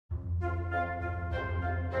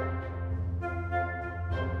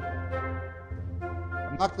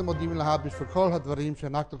אנחנו מודים לך בשביל כל הדברים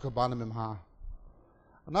שאנחנו קיבלנו ממך.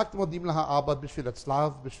 אנחנו מודים לך, אבא, בשביל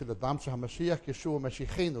הצלב, בשביל הדם שהמשיח ישוע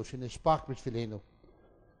משיחנו, שנשפך בשבילנו.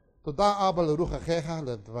 תודה, אבא, לרוח אחיך,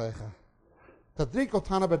 לדבריך. תדריק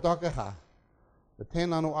אותנו בדרכך, ותן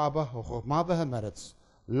לנו, אבא, החוכמה והמרץ,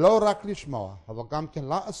 לא רק לשמוע, אבל גם כן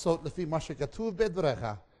לעשות לפי מה שכתוב בדבריך,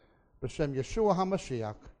 בשם ישוע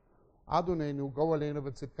המשיח, אדוננו, גואלנו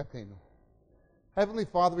וצדקתנו. Heavenly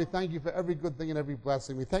Father, we thank you for every good thing and every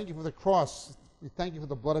blessing. We thank you for the cross. We thank you for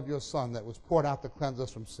the blood of your Son that was poured out to cleanse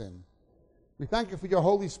us from sin. We thank you for your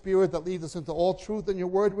Holy Spirit that leads us into all truth and your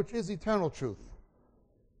word, which is eternal truth.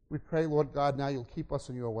 We pray, Lord God, now you'll keep us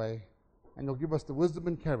in your way, and you'll give us the wisdom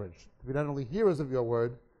and courage to be not only hearers of your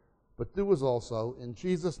word, but doers also. In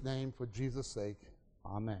Jesus' name, for Jesus' sake,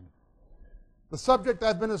 amen. The subject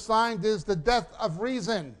I've been assigned is the death of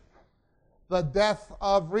reason. The death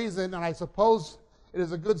of reason, and I suppose it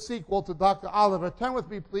is a good sequel to Dr. Oliver. Turn with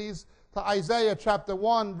me, please, to Isaiah chapter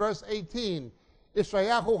 1, verse 18.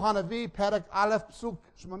 Ishayahu Hanavi, Perek Aleph, Psuk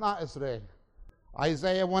Shmona Esrei.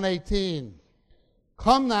 Isaiah 1:18.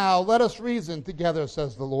 Come now, let us reason together,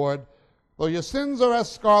 says the Lord. Though your sins are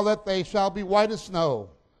as scarlet, they shall be white as snow.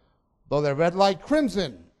 Though they're red like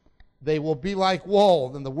crimson, they will be like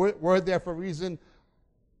wool. And the word there for reason,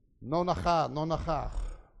 nonacha, nonachach.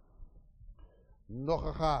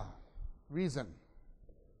 Nochacha, reason.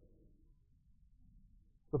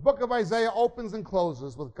 The book of Isaiah opens and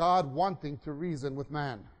closes with God wanting to reason with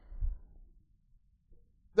man.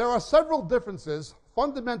 There are several differences,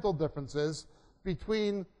 fundamental differences,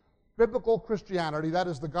 between biblical Christianity, that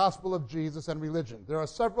is the gospel of Jesus, and religion. There are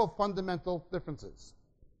several fundamental differences.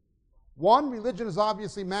 One, religion is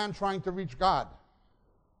obviously man trying to reach God,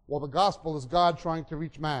 while the gospel is God trying to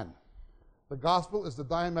reach man. The gospel is the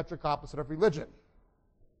diametric opposite of religion.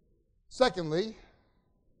 Secondly,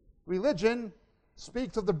 religion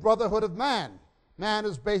speaks of the brotherhood of man. Man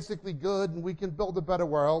is basically good and we can build a better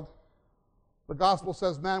world. The gospel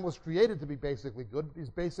says man was created to be basically good, but he's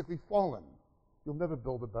basically fallen. You'll never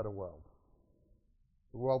build a better world.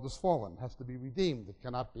 The world is fallen, has to be redeemed. It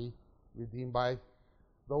cannot be redeemed by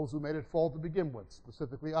those who made it fall to begin with,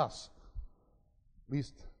 specifically us. At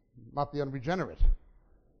least not the unregenerate.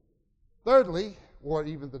 Thirdly, or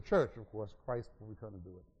even the church, of course, Christ will return to do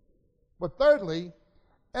it. But thirdly,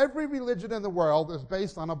 every religion in the world is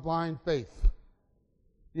based on a blind faith.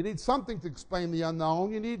 You need something to explain the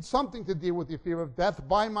unknown. You need something to deal with your fear of death.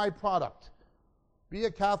 Buy my product. Be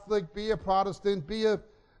a Catholic, be a Protestant, be a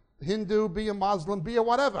Hindu, be a Muslim, be a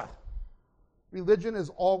whatever. Religion is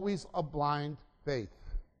always a blind faith.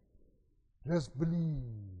 Just believe.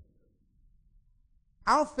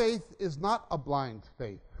 Our faith is not a blind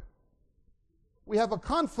faith. We have a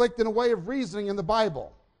conflict in a way of reasoning in the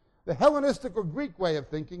Bible. The Hellenistic or Greek way of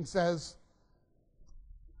thinking says,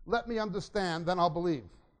 let me understand, then I'll believe.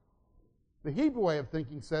 The Hebrew way of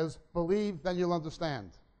thinking says, believe, then you'll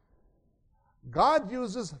understand. God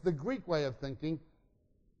uses the Greek way of thinking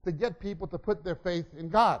to get people to put their faith in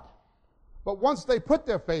God. But once they put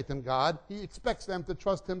their faith in God, he expects them to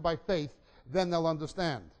trust him by faith, then they'll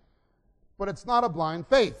understand. But it's not a blind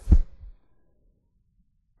faith.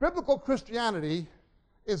 Biblical Christianity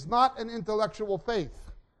is not an intellectual faith.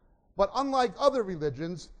 But unlike other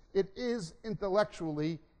religions, it is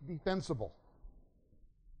intellectually defensible.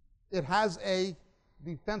 It has a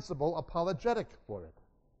defensible apologetic for it.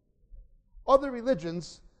 Other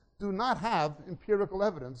religions do not have empirical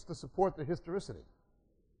evidence to support their historicity.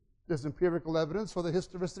 There's empirical evidence for the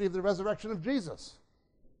historicity of the resurrection of Jesus.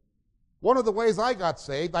 One of the ways I got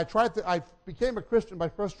saved, I became a Christian by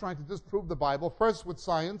first trying to disprove the Bible, first with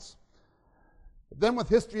science, then with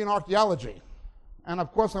history and archaeology. And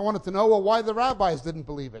of course, I wanted to know, well, why the rabbis didn't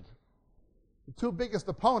believe it. The two biggest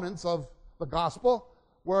opponents of the gospel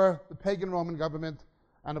were the pagan Roman government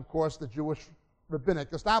and, of course, the Jewish rabbinic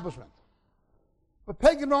establishment. But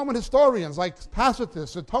pagan Roman historians like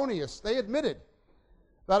Tacitus, Suetonius, they admitted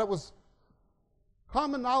that it was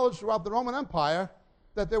common knowledge throughout the Roman Empire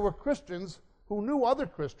that there were Christians who knew other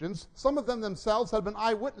Christians. Some of them themselves had been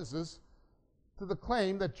eyewitnesses to the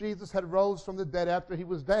claim that Jesus had rose from the dead after he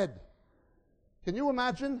was dead. Can you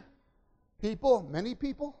imagine people,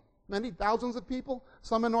 many thousands of people,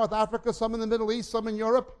 some in North Africa, some in the Middle East, some in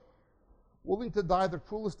Europe, willing to die the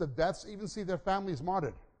cruelest of deaths, even see their families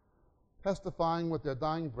martyred, testifying with their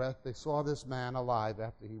dying breath they saw this man alive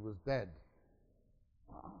after he was dead.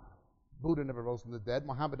 Buddha never rose from the dead.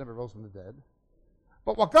 Muhammad never rose from the dead.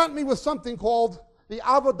 But what got me was something called the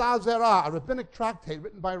Avodah Zarah, a rabbinic tractate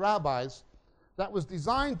written by rabbis that was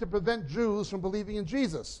designed to prevent Jews from believing in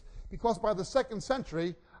Jesus. Because by the 2nd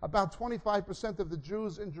century, about 25% of the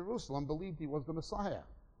Jews in Jerusalem believed he was the Messiah.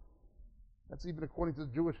 That's even according to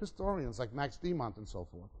the Jewish historians like Max Diemont and so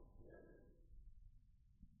forth.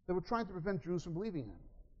 They were trying to prevent Jews from believing him.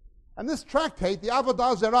 And this tractate, the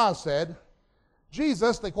Avodah Zarah, said,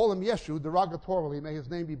 Jesus, they call him Yeshu, derogatorily, may his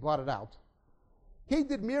name be blotted out. He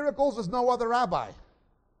did miracles as no other rabbi.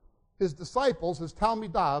 His disciples, his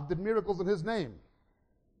Talmidav, did miracles in his name.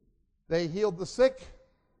 They healed the sick.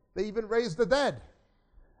 They even raised the dead.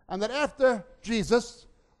 And that after Jesus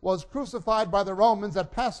was crucified by the Romans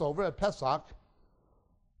at Passover, at Pesach,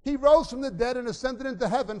 he rose from the dead and ascended into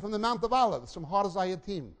heaven from the Mount of Olives, from Har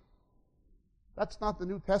Zayatim. That's not the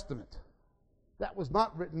New Testament. That was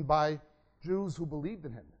not written by Jews who believed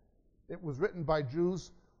in him. It was written by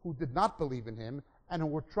Jews who did not believe in him and who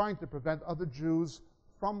were trying to prevent other Jews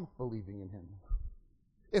from believing in him.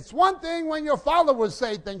 It's one thing when your followers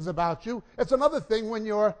say things about you. It's another thing when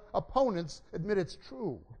your opponents admit it's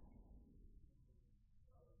true.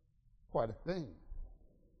 Quite a thing.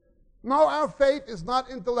 No, our faith is not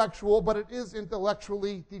intellectual, but it is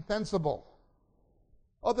intellectually defensible.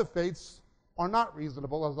 Other faiths are not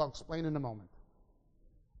reasonable, as I'll explain in a moment.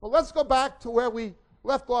 But let's go back to where we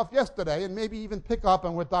left off yesterday and maybe even pick up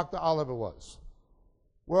on where Dr. Oliver was.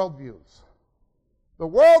 Worldviews. The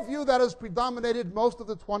worldview that has predominated most of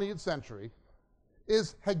the 20th century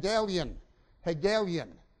is Hegelian.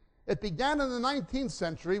 Hegelian. It began in the 19th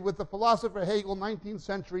century with the philosopher Hegel, 19th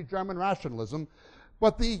century German rationalism,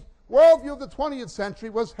 but the worldview of the 20th century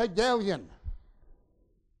was Hegelian.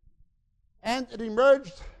 And it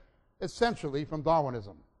emerged essentially from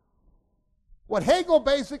Darwinism. What Hegel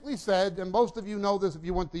basically said, and most of you know this if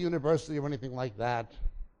you went to university or anything like that,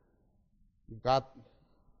 you've got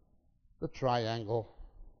the triangle.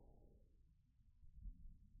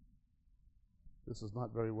 This is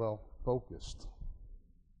not very well focused.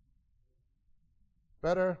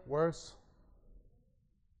 Better, worse?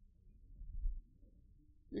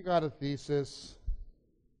 You got a thesis.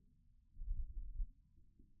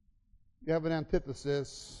 You have an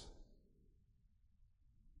antithesis.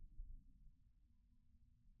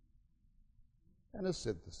 And a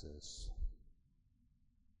synthesis.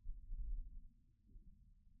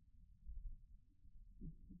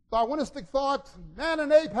 Darwinistic thought, man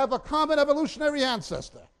and ape have a common evolutionary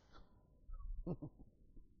ancestor.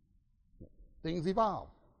 Things evolve.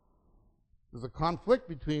 There's a conflict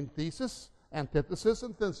between thesis, antithesis,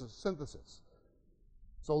 and synthesis.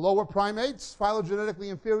 So lower primates, phylogenetically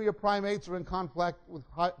inferior primates, are in conflict with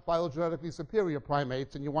phylogenetically superior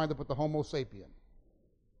primates, and you wind up with the Homo sapien.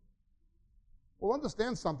 Well,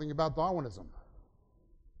 understand something about Darwinism.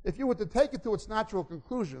 If you were to take it to its natural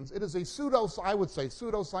conclusions, it is a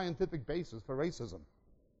pseudo-scientific basis for racism.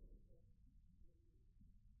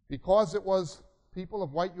 Because it was people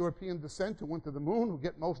of white European descent who went to the moon who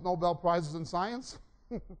get most Nobel Prizes in science.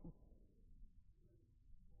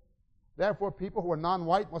 Therefore, people who are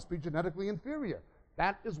non-white must be genetically inferior.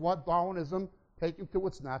 That is what Darwinism, taken to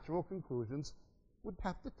its natural conclusions, would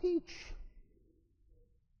have to teach.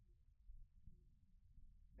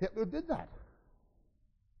 Hitler did that.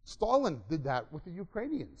 Stalin did that with the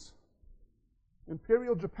Ukrainians.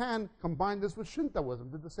 Imperial Japan combined this with Shintoism,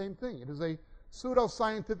 did the same thing. It is a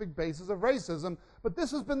pseudo-scientific basis of racism, but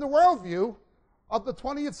this has been the worldview of the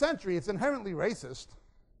 20th century. It's inherently racist.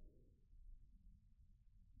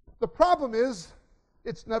 The problem is,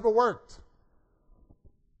 it's never worked.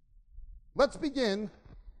 Let's begin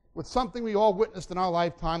with something we all witnessed in our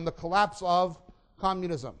lifetime, the collapse of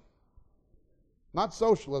communism. Not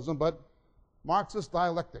socialism, but Marxist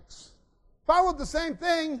dialectics. Followed the same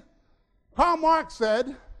thing. Karl Marx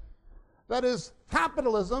said, that is,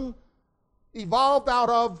 capitalism evolved out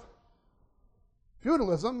of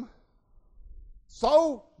feudalism,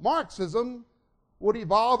 so Marxism would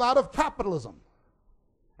evolve out of capitalism.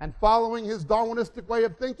 And following his Darwinistic way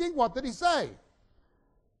of thinking, what did he say?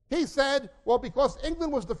 He said, well, because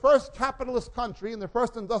England was the first capitalist country and the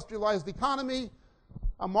first industrialized economy,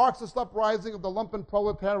 a Marxist uprising of the lumpen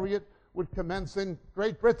proletariat would commence in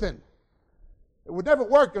Great Britain. It would never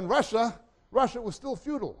work in Russia. Russia was still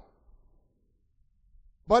feudal.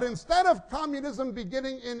 But instead of communism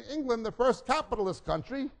beginning in England, the first capitalist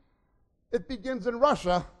country, it begins in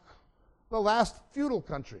Russia, the last feudal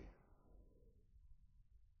country.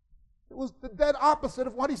 It was the dead opposite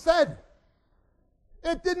of what he said.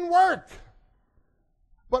 It didn't work.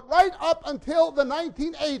 But right up until the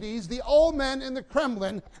 1980s, the old men in the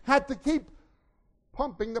Kremlin had to keep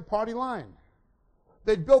pumping the party line.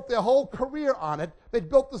 They'd built their whole career on it. They'd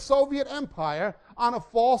built the Soviet Empire on a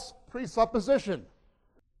false presupposition.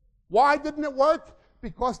 Why didn't it work?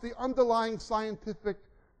 Because the underlying scientific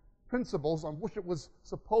principles on which it was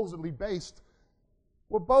supposedly based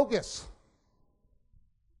were bogus.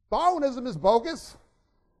 Darwinism is bogus.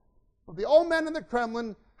 But the old men in the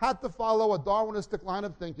Kremlin had to follow a Darwinistic line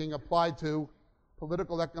of thinking applied to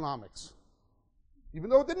political economics, even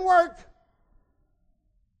though it didn't work.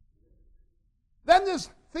 Then there's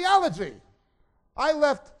theology. I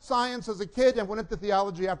left science as a kid and went into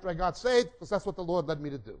theology after I got saved because that's what the Lord led me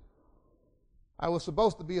to do. I was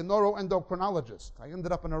supposed to be a neuroendocrinologist. I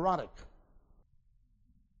ended up a neurotic.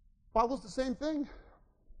 Follows the same thing.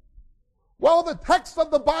 Well, the texts of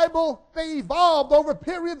the Bible, they evolved over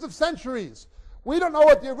periods of centuries. We don't know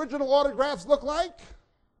what the original autographs look like.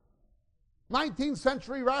 19th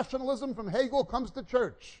century rationalism from Hegel comes to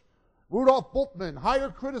church. Rudolf Bultmann, higher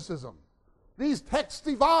criticism. These texts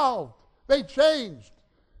evolved. They changed.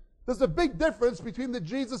 There's a big difference between the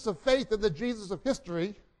Jesus of faith and the Jesus of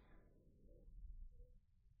history.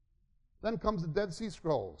 Then comes the Dead Sea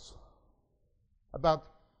Scrolls. About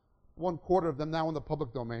 1/4 of them now in the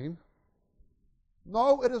public domain.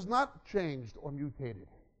 No, it has not changed or mutated.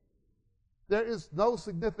 There is no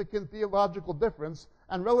significant theological difference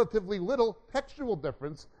and relatively little textual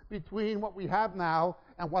difference between what we have now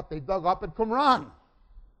and what they dug up at Qumran.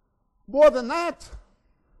 More than that,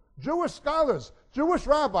 Jewish scholars, Jewish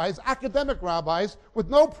rabbis, academic rabbis with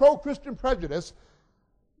no pro-Christian prejudice,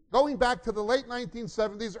 going back to the late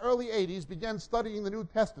 1970s, early 80s, began studying the New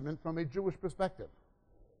Testament from a Jewish perspective.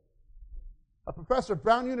 A professor at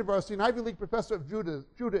Brown University, an Ivy League professor of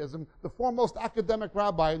Judaism, the foremost academic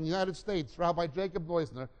rabbi in the United States, Rabbi Jacob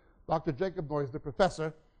Neusner, Dr. Jacob Neusner,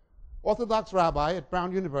 professor, Orthodox rabbi at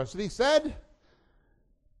Brown University, said,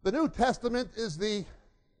 the New Testament is the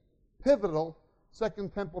pivotal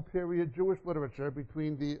Second Temple period Jewish literature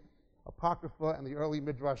between the Apocrypha and the early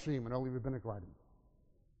Midrashim and early rabbinic writing.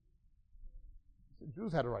 The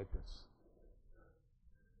Jews had to write this.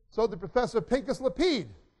 So did Professor Pinchas Lapid,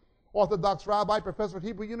 Orthodox rabbi, professor at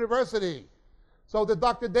Hebrew University. So did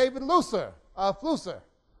Dr. David Flusser,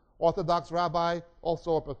 Orthodox rabbi,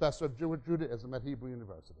 also a professor of Judaism at Hebrew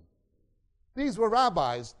University. These were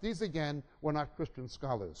rabbis. These, again, were not Christian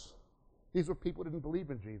scholars. These were people who didn't believe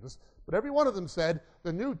in Jesus. But every one of them said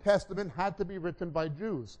the New Testament had to be written by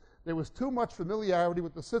Jews. There was too much familiarity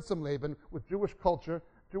with the Sitzum Leben, with Jewish culture,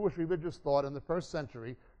 Jewish religious thought in the first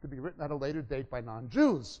century to be written at a later date by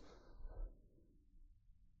non-Jews.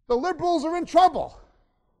 The liberals are in trouble.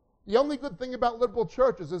 The only good thing about liberal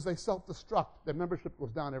churches is they self-destruct. Their membership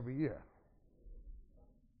goes down every year.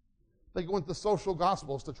 They go into social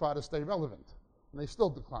gospels to try to stay relevant, and they still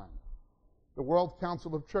decline. The World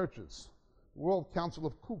Council of Churches, the World Council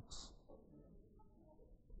of Kooks.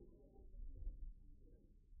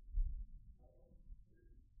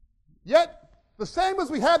 Yet, the same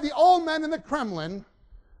as we have the old men in the Kremlin,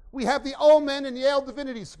 we have the old men in Yale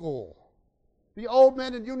Divinity School, the old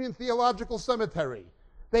men in Union Theological Seminary.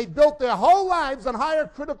 They built their whole lives on higher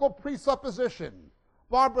critical presupposition.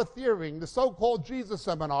 Barbara Thiering, the so-called Jesus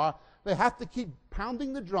Seminar, they have to keep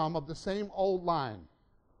pounding the drum of the same old line.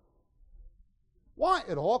 Why?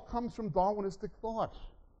 It all comes from Darwinistic thought.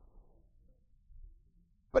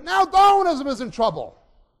 But now Darwinism is in trouble.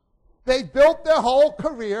 They built their whole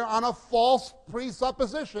career on a false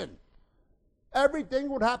presupposition. Everything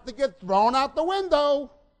would have to get thrown out the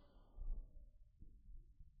window.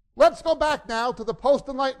 Let's go back now to the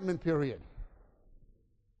post-Enlightenment period.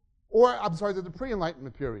 To the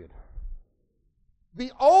pre-Enlightenment period.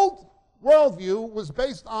 The old worldview was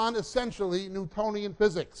based on essentially Newtonian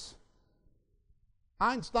physics.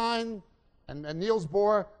 Einstein and Niels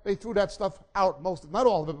Bohr, they threw that stuff out, not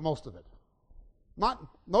all of it, but most of it. Not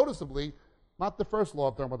noticeably, not the first law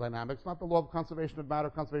of thermodynamics, not the law of conservation of matter,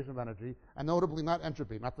 conservation of energy, and notably not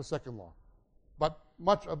entropy, not the second law. But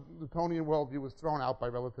much of the Newtonian worldview was thrown out by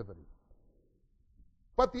relativity.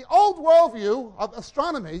 But the old worldview of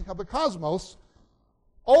astronomy, of the cosmos,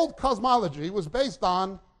 old cosmology, was based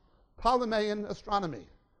on Ptolemaic astronomy,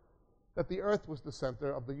 that the Earth was the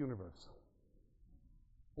center of the universe.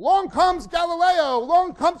 Along comes Galileo,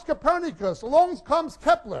 along comes Copernicus, along comes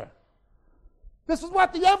Kepler. This is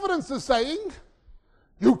what the evidence is saying.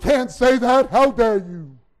 You can't say that, how dare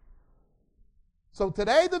you? So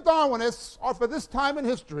today the Darwinists are, for this time in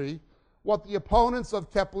history, what the opponents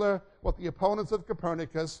of Kepler, what the opponents of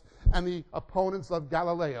Copernicus, and the opponents of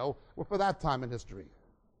Galileo were for that time in history.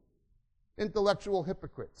 Intellectual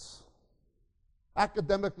hypocrites,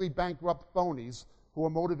 academically bankrupt phonies who are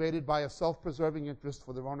motivated by a self-preserving interest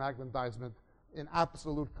for their own aggrandizement in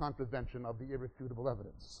absolute contravention of the irrefutable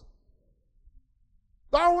evidence.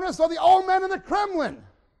 Darwinists are the old men in the Kremlin.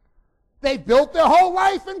 They built their whole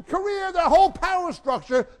life and career, their whole power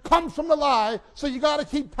structure comes from the lie, so you got to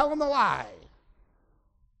keep telling the lie.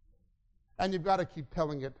 And you've got to keep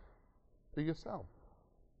telling it to yourself,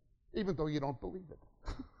 even though you don't believe it.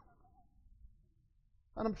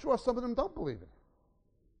 And I'm sure some of them don't believe it.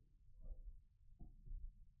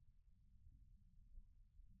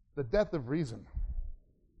 The death of reason.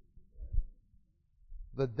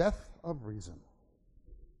 The death of reason.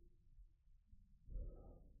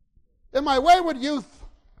 In my wayward youth,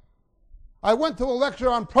 I went to a lecture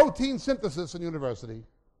on protein synthesis in university.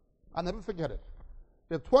 I'll never forget it.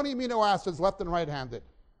 There are 20 amino acids left and right-handed.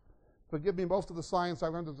 Forgive me, most of the science I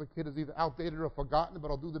learned as a kid is either outdated or forgotten,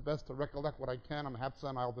 but I'll do the best to recollect what I can. I'm half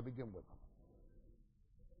senile to begin with.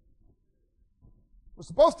 We're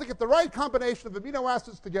supposed to get the right combination of amino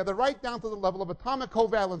acids together right down to the level of atomic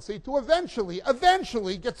covalency to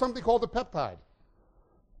eventually get something called a peptide.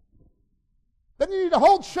 Then you need a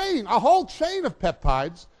whole chain of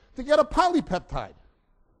peptides to get a polypeptide.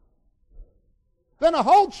 Then a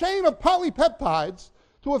whole chain of polypeptides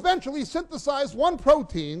to eventually synthesize one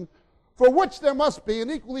protein for which there must be an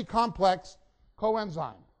equally complex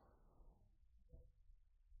coenzyme.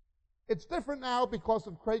 It's different now because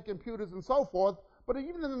of Cray computers and so forth, but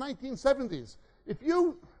even in the 1970s, if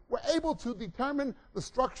you were able to determine the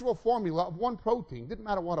structural formula of one protein, didn't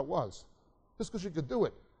matter what it was, just because you could do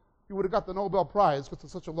it, you would have got the Nobel Prize because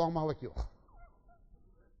it's such a long molecule.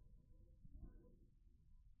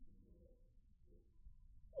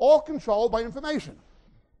 All controlled by information.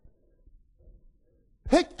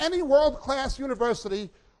 Pick any world-class university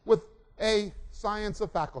with a science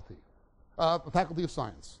of faculty, a faculty of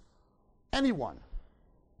science. Anyone,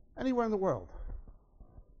 anywhere in the world.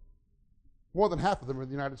 More than half of them are in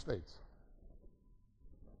the United States.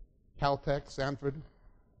 Caltech, Stanford,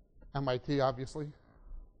 MIT, obviously,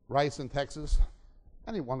 Rice in Texas,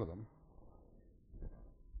 any one of them.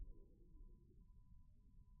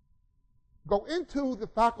 Go into the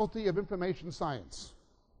Faculty of Information Science.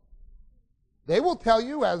 They will tell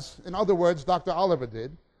you, as in other words Dr. Oliver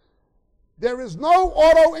did, there is no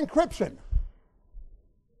auto-encryption.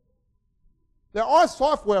 There are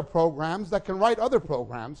software programs that can write other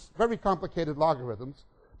programs, very complicated logarithms,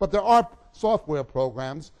 but there are software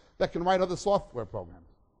programs that can write other software programs.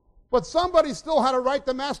 But somebody still had to write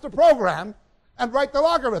the master program and write the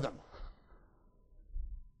logarithm.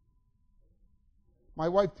 My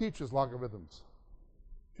wife teaches logarithms.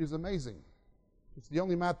 She's amazing. She's the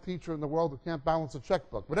only math teacher in the world who can't balance a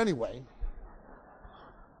checkbook. But anyway.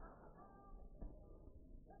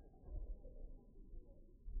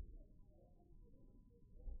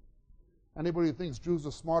 Anybody who thinks Jews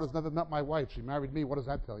are smart has never met my wife. She married me. What does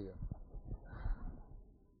that tell you?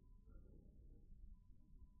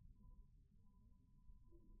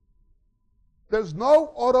 There's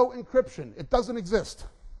no auto-encryption. It doesn't exist.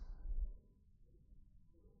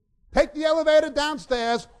 Take the elevator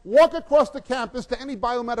downstairs, walk across the campus to any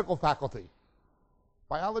biomedical faculty.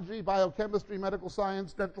 Biology, biochemistry, medical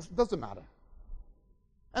science, that doesn't matter.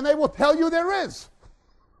 And they will tell you there is.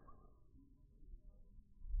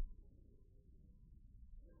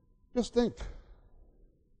 Just think.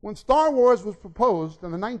 When Star Wars was proposed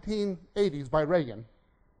in the 1980s by Reagan,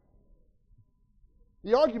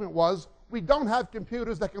 the argument was, we don't have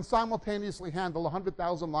computers that can simultaneously handle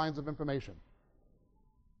 100,000 lines of information.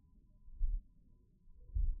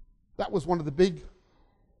 That was one of the big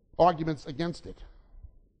arguments against it.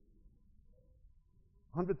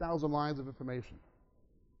 100,000 lines of information.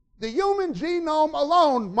 The human genome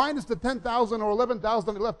alone, minus the 10,000 or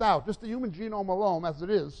 11,000 they left out, just the human genome alone, as it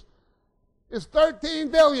is 13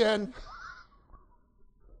 billion.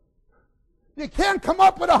 You can't come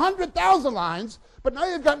up with 100,000 lines, but now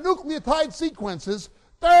you've got nucleotide sequences,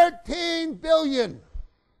 13 billion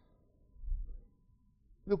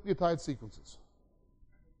nucleotide sequences.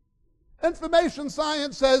 Information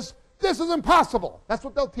science says this is impossible. That's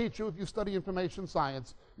what they'll teach you if you study information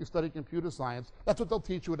science, you study computer science. That's what they'll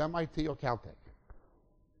teach you at MIT or Caltech.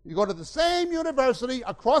 You go to the same university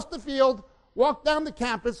across the field, walk down the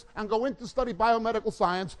campus, and go in to study biomedical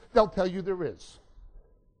science, they'll tell you there is.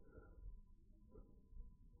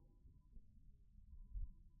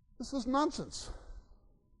 This is nonsense.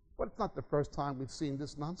 But it's not the first time we've seen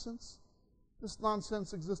this nonsense. This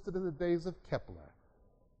nonsense existed in the days of Kepler,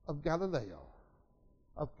 of Galileo,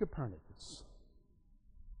 of Copernicus.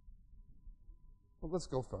 But let's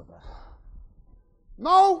go further.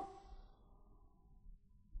 No!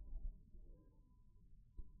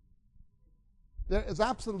 There is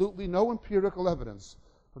absolutely no empirical evidence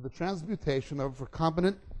for the transmutation of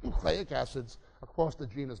recombinant nucleic acids across the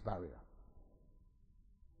genus barrier.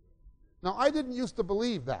 Now, I didn't used to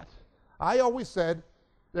believe that. I always said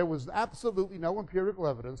there was absolutely no empirical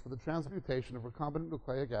evidence for the transmutation of recombinant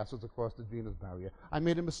nucleic acids across the genus barrier. I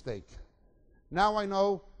made a mistake. Now I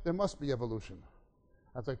know there must be evolution.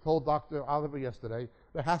 As I told Dr. Oliver yesterday,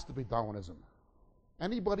 there has to be Darwinism.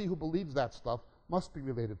 Anybody who believes that stuff must be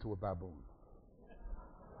related to a baboon.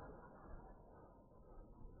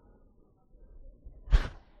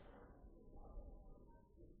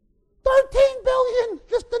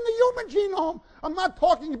 Just in the human genome. I'm not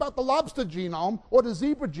talking about the lobster genome or the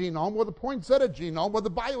zebra genome or the poinsettia genome or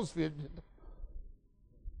the biosphere.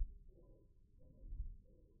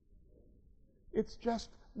 It's just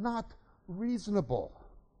not reasonable.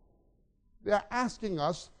 They're asking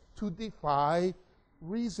us to defy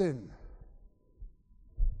reason.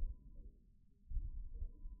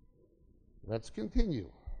 Let's continue.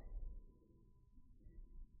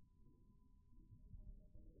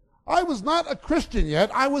 I was not a Christian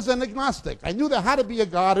yet. I was an agnostic. I knew there had to be a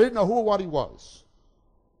God. I didn't know who or what he was.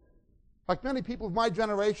 Like many people of my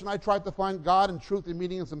generation, I tried to find God and truth and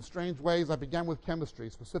meaning in some strange ways. I began with chemistry,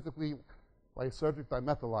 specifically lysergic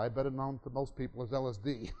dimethylide, better known to most people as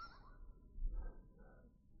LSD.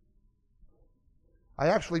 I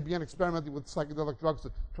actually began experimenting with psychedelic drugs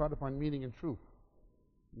to try to find meaning and truth.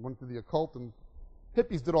 Went to the occult, and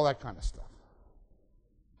hippies did all that kind of stuff.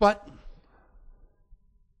 But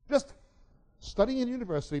just studying in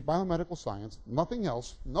university, biomedical science, nothing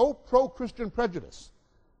else, no pro-Christian prejudice.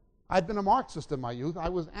 I'd been a Marxist in my youth. I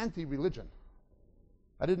was anti-religion.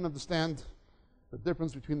 I didn't understand the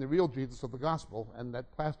difference between the real Jesus of the gospel and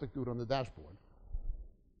that plastic dude on the dashboard.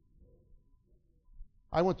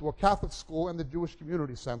 I went to a Catholic school and the Jewish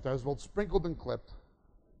Community Center. I was both sprinkled and clipped.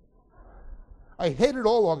 I hated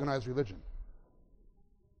all organized religion.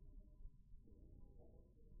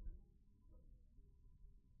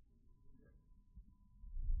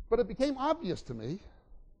 But it became obvious to me,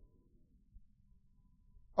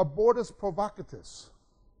 abortus provocatus.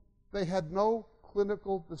 They had no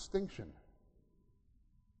clinical distinction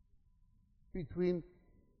between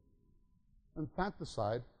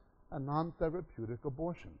infanticide and non-therapeutic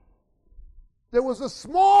abortion. There was a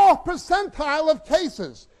small percentile of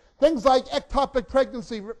cases, things like ectopic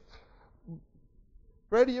pregnancy,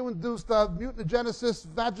 radio-induced mutagenesis,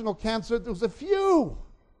 vaginal cancer. There was a few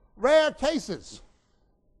rare cases.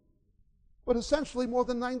 But essentially, more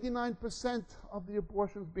than 99% of the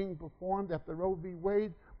abortions being performed after Roe v.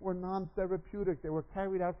 Wade were non-therapeutic. They were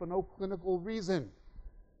carried out for no clinical reason.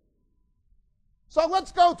 So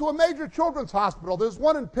let's go to a major children's hospital. There's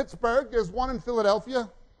one in Pittsburgh. There's one in Philadelphia.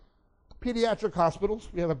 Pediatric hospitals.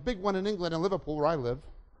 We have a big one in England, in Liverpool, where I live.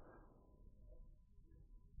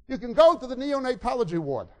 You can go to the neonatology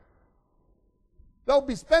ward. They'll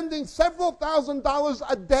be spending several $1,000s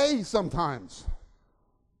a day sometimes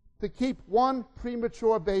to keep one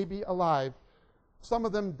premature baby alive, some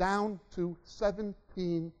of them down to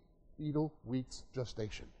 17 fetal weeks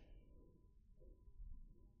gestation.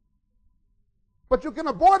 But you can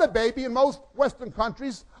abort a baby in most Western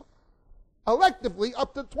countries electively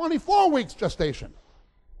up to 24 weeks gestation.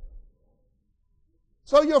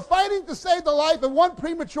 So you're fighting to save the life of one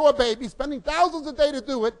premature baby, spending thousands a day to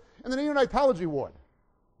do it in the neonatology ward.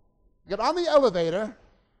 Get on the elevator,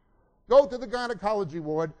 go to the gynecology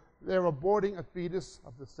ward. They're aborting a fetus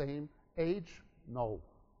of the same age? No.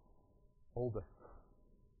 Older.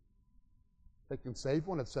 They can save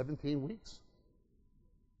one at 17 weeks,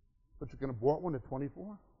 but you can abort one at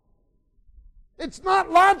 24? It's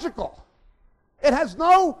not logical. It has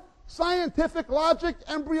no scientific logic,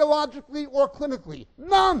 embryologically or clinically.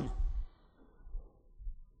 None.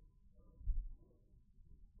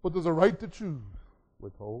 But there's a right to choose, we're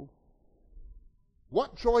told.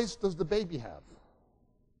 What choice does the baby have?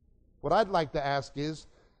 What I'd like to ask is,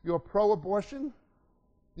 you're pro-abortion?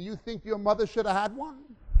 Do you think your mother should have had one?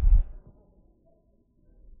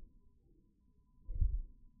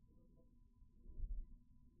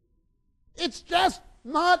 It's just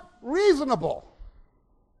not reasonable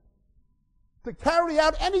to carry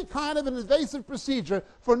out any kind of an invasive procedure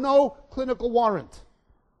for no clinical warrant.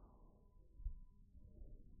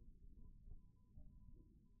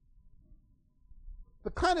 The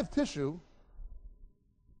kind of tissue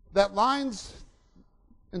that lines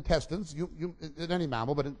intestines, in any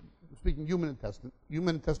mammal, but speaking human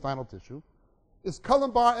intestinal tissue, is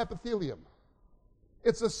columbar epithelium.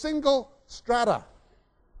 It's a single strata.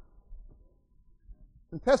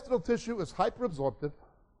 Intestinal tissue is hyperabsorptive,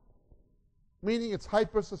 meaning it's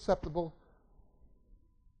hypersusceptible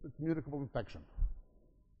to communicable infection.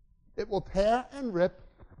 It will tear and rip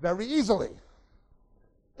very easily.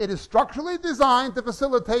 It is structurally designed to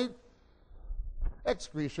facilitate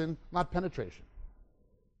excretion, not penetration.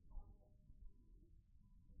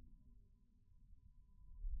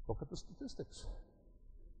 Look at the statistics.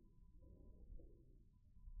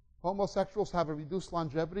 Homosexuals have a reduced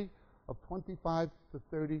longevity of 25 to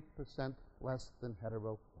 30% less than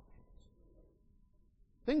heterosexuals.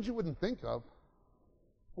 Things you wouldn't think of.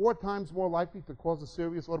 4 times more likely to cause a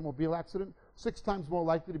serious automobile accident, 6 times more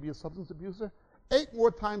likely to be a substance abuser, 8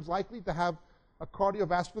 more times likely to have a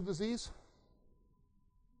cardiovascular disease,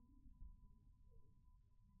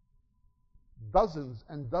 dozens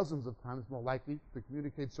and dozens of times more likely to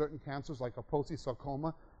communicate certain cancers like Kaposi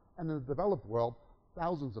sarcoma, and in the developed world,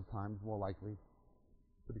 thousands of times more likely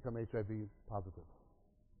to become HIV positive.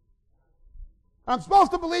 I'm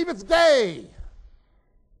supposed to believe it's gay.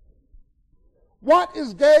 What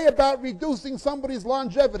is gay about reducing somebody's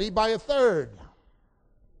longevity by a third?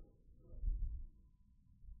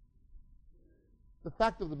 The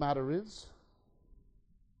fact of the matter is,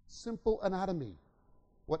 simple anatomy.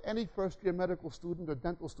 What any first-year medical student or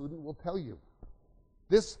dental student will tell you.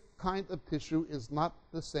 This kind of tissue is not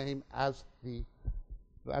the same as the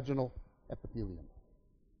vaginal epithelium.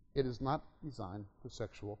 It is not designed for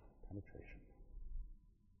sexual penetration.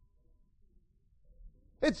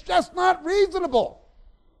 It's just not reasonable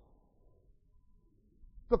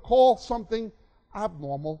to call something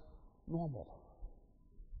abnormal normal.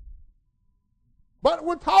 But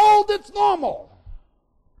we're told it's normal.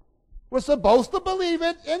 We're supposed to believe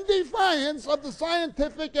it in defiance of the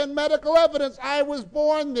scientific and medical evidence. I was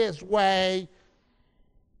born this way.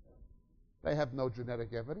 They have no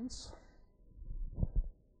genetic evidence.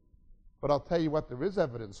 But I'll tell you what there is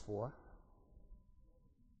evidence for.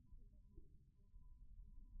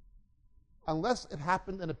 Unless it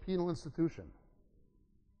happened in a penal institution,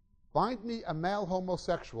 find me a male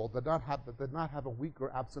homosexual that did not have a weak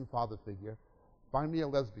or absent father figure. Find me a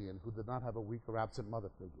lesbian who did not have a weak or absent mother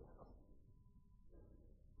figure.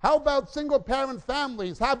 How about single-parent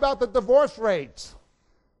families? How about the divorce rates?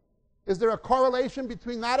 Is there a correlation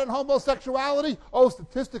between that and homosexuality? Oh,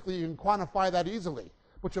 statistically, you can quantify that easily,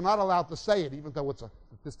 but you're not allowed to say it, even though it's a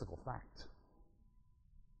statistical fact.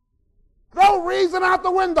 Throw reason out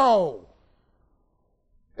the window.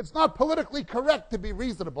 It's not politically correct to be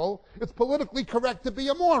reasonable. It's politically correct to be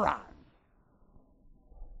a moron.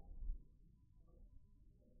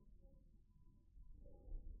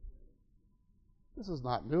 This is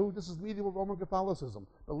not new. This is medieval Roman Catholicism.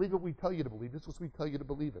 Believe what we tell you to believe. This is what we tell you to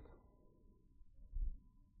believe it.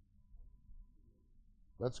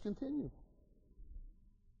 Let's continue.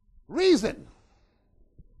 Reason.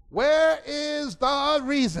 Where is the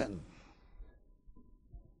reason?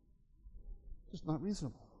 It's not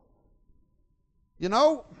reasonable. You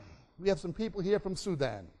know, we have some people here from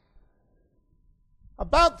Sudan.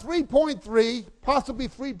 About 3.3, possibly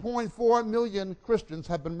 3.4 million Christians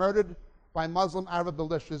have been murdered by Muslim Arab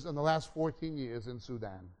militias in the last 14 years in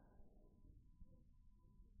Sudan.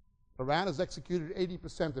 Iran has executed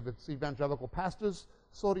 80% of its evangelical pastors.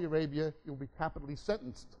 Saudi Arabia, you'll be capitally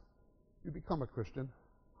sentenced. You become a Christian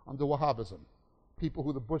under Wahhabism, people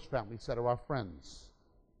who the Bush family said are our friends.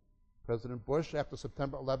 President Bush, after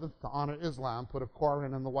September 11th, to honor Islam, put a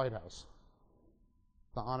Quran in the White House.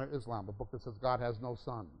 To honor Islam, a book that says God has no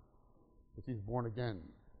son, because he's born again.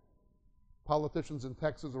 Politicians in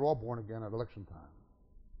Texas are all born again at election time.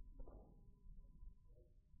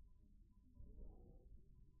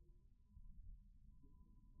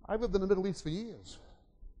 I've lived in the Middle East for years.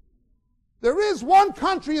 There is one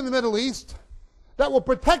country in the Middle East that will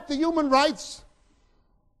protect the human rights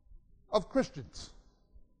of Christians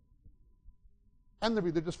and the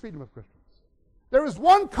religious freedom of Christians. There is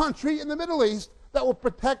one country in the Middle East that will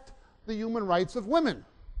protect the human rights of women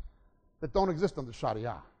that don't exist under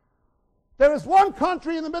Sharia. There is one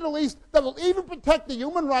country in the Middle East that will even protect the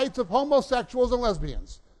human rights of homosexuals and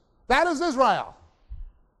lesbians. That is Israel.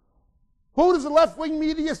 Who does the left-wing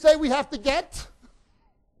media say we have to get?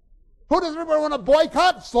 Who does everybody want to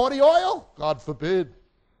boycott? Saudi oil? God forbid.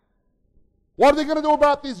 What are they going to do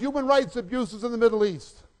about these human rights abuses in the Middle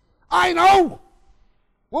East? I know!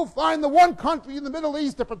 We'll find the one country in the Middle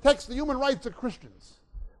East that protects the human rights of Christians.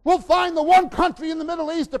 We'll find the one country in the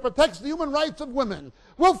Middle East that protects the human rights of women.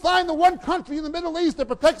 We'll find the one country in the Middle East that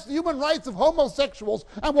protects the human rights of homosexuals,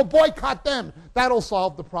 and we'll boycott them. That'll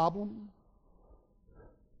solve the problem.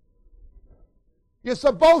 You're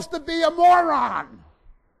supposed to be a moron.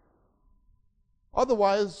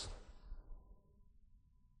 Otherwise,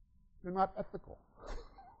 you're not ethical.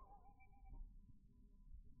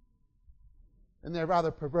 And they're rather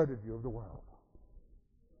perverted view of the world.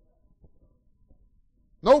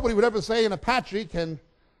 Nobody would ever say an Apache can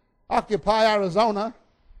occupy Arizona.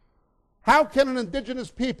 How can an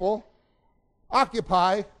indigenous people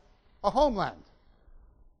occupy a homeland?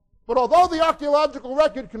 But although the archaeological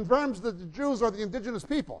record confirms that the Jews are the indigenous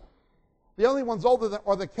people, the only ones older than,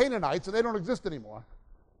 are the Canaanites, and they don't exist anymore,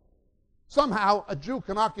 somehow a Jew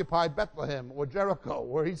can occupy Bethlehem or Jericho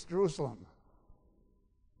or East Jerusalem.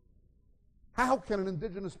 How can an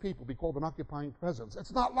indigenous people be called an occupying presence?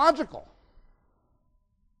 It's not logical.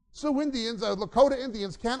 Sioux Indians or Lakota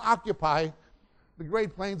Indians can't occupy the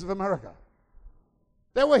Great Plains of America.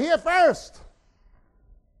 They were here first.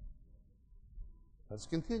 Let's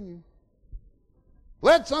continue.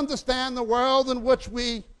 Let's understand the world in which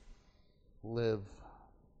we live.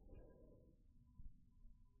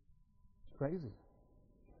 It's crazy.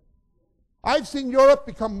 I've seen Europe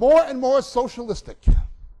become more and more socialistic.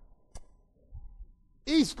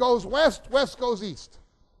 East goes west, west goes east.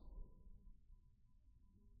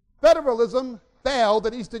 Federalism failed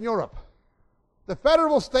in Eastern Europe. The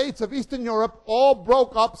federal states of Eastern Europe all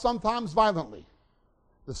broke up, sometimes violently.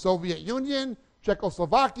 The Soviet Union,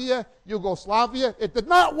 Czechoslovakia, Yugoslavia, it did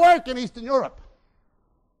not work in Eastern Europe.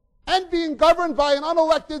 And being governed by an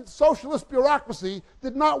unelected socialist bureaucracy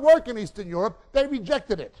did not work in Eastern Europe. They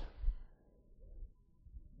rejected it.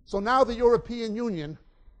 So now the European Union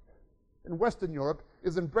in Western Europe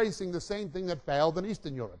is embracing the same thing that failed in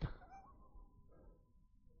Eastern Europe.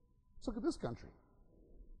 Let's look at this country.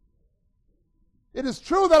 It is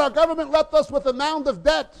true that our government left us with a mound of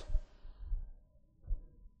debt.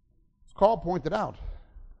 As Carl pointed out,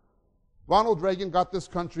 Ronald Reagan got this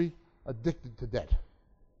country addicted to debt.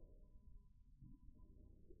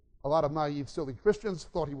 A lot of naive, silly Christians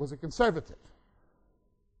thought he was a conservative.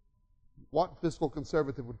 What fiscal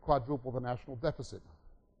conservative would quadruple the national deficit?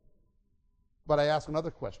 But I ask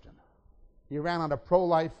another question. He ran on a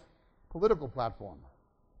pro-life political platform.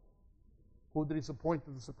 Who did he appoint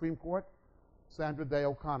to the Supreme Court? Sandra Day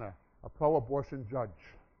O'Connor, a pro-abortion judge.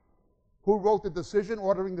 Who wrote the decision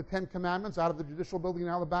ordering the Ten Commandments out of the judicial building in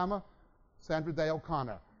Alabama? Sandra Day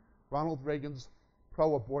O'Connor, Ronald Reagan's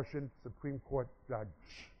pro-abortion Supreme Court judge.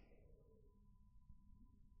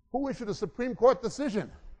 Who issued a Supreme Court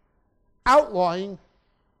decision outlawing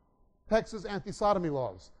Texas anti-sodomy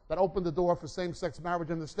laws that opened the door for same-sex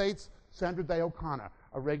marriage in the states? Sandra Day O'Connor,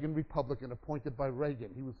 a Reagan Republican appointed by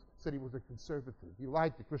Reagan. He said he was a conservative. He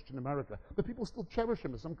lied to Christian America. But people still cherish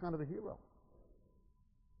him as some kind of a hero.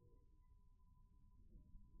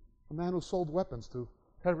 A man who sold weapons to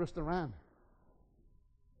terrorist Iran.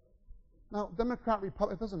 Now, Democrat,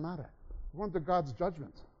 Republican, it doesn't matter. We're under God's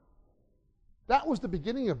judgment. That was the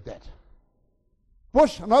beginning of debt.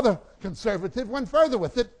 Bush, another conservative, went further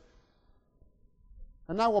with it.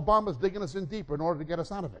 And now Obama's digging us in deeper in order to get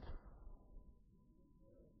us out of it.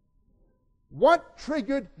 What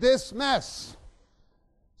triggered this mess?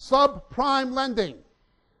 Subprime lending.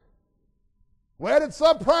 Where did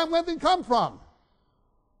subprime lending come from?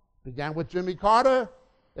 Began with Jimmy Carter,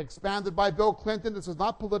 expanded by Bill Clinton. This is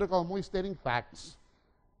not political, I'm only stating facts.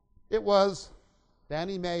 It was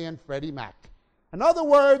Fannie Mae and Freddie Mac. In other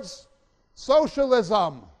words,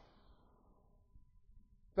 socialism.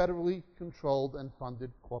 Federally controlled and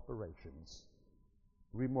funded corporations.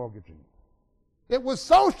 Remortgaging. It was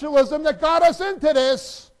socialism that got us into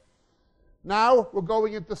this. Now we're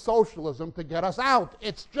going into socialism to get us out.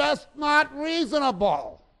 It's just not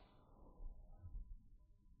reasonable.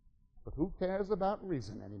 But who cares about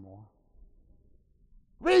reason anymore?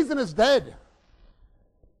 Reason is dead.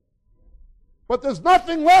 But there's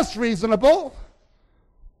nothing less reasonable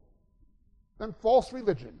than false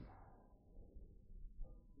religion.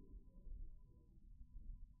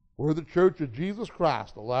 We're the Church of Jesus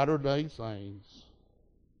Christ, the Latter-day Saints.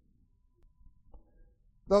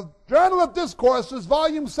 The Journal of Discourses,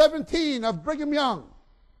 volume 17 of Brigham Young.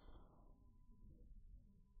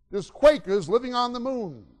 There's Quakers living on the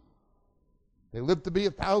moon. They lived to be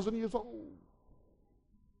 1,000 years old.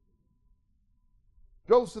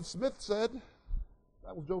 Joseph Smith said,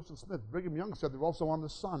 that was Joseph Smith. Brigham Young said they're also on the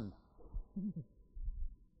sun.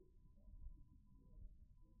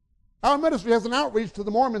 Our ministry has an outreach to the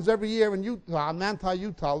Mormons every year in Utah, in Manti,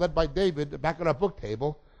 Utah, led by David, back at our book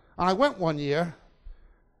table. And I went one year,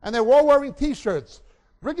 and they were all wearing T-shirts.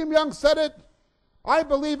 Brigham Young said it, I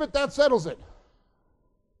believe it, that settles it.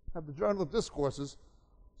 Have the Journal of Discourses.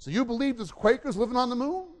 So you believe there's Quakers living on the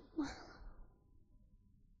moon?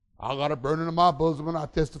 I got a burning in my bosom, and I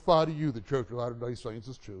testify to you the Church of Latter-day Saints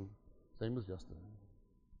is true. Same as yesterday.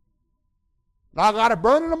 I got a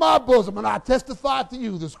burning in my bosom, and I testify to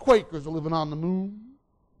you there's Quakers living on the moon.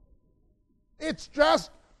 It's just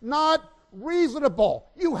not reasonable.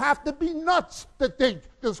 You have to be nuts to think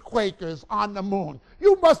there's Quakers on the moon.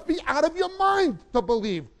 You must be out of your mind to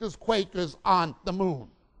believe there's Quakers on the moon.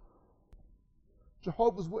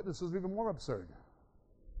 Jehovah's Witnesses are even more absurd.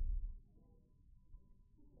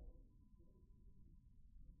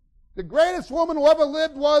 The greatest woman who ever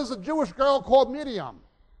lived was a Jewish girl called Miriam.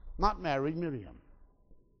 Not Mary, Miriam.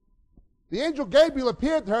 The angel Gabriel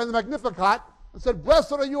appeared to her in the Magnificat and said,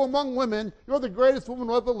 "Blessed are you among women. You're the greatest woman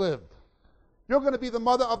who ever lived. You're going to be the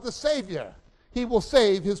mother of the Savior. He will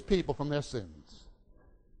save his people from their sins."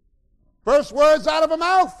 First words out of her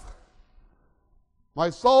mouth: "My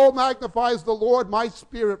soul magnifies the Lord. My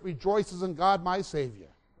spirit rejoices in God, my Savior."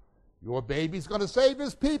 Your baby's going to save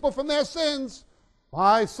his people from their sins.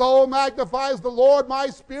 My soul magnifies the Lord. My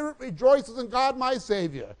spirit rejoices in God, my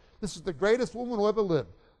Savior. This is the greatest woman who ever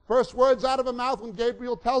lived. First words out of her mouth when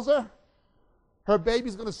Gabriel tells her her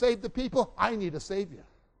baby's going to save the people: I need a Savior.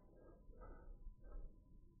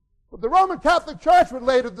 But the Roman Catholic Church would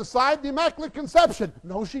later decide the Immaculate Conception.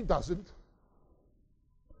 No, she doesn't.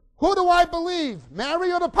 Who do I believe,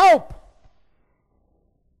 Mary or the Pope?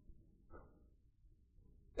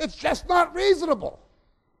 It's just not reasonable.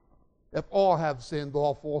 If all have sinned,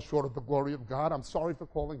 all fall short of the glory of God. I'm sorry for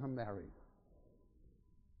calling her Mary.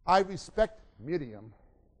 I respect Miriam.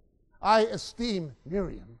 I esteem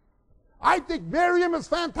Miriam. I think Miriam is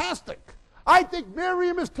fantastic. I think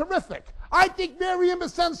Miriam is terrific. I think Miriam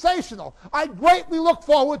is sensational. I greatly look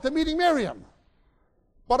forward to meeting Miriam.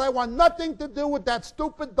 But I want nothing to do with that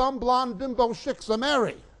stupid, dumb, blonde, bimbo shiksa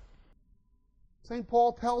Mary. St.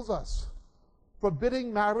 Paul tells us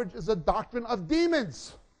forbidding marriage is a doctrine of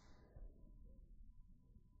demons.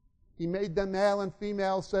 He made them male and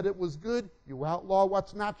female, said it was good. You outlaw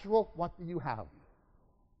what's natural, what do you have?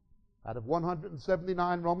 Out of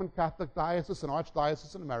 179 Roman Catholic dioceses and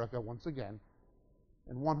archdioceses in America, once again,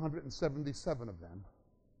 and 177 of them,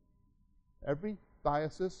 every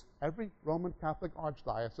diocese, every Roman Catholic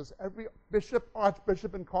archdiocese, every bishop,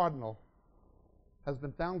 archbishop, and cardinal has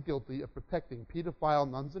been found guilty of protecting pedophile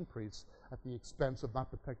nuns and priests at the expense of not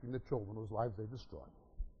protecting the children whose lives they destroyed.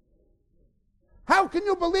 How can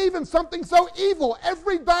you believe in something so evil?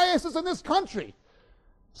 Every diocese in this country,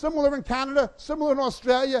 similar in Canada, similar in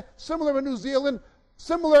Australia, similar in New Zealand,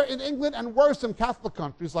 similar in England, and worse in Catholic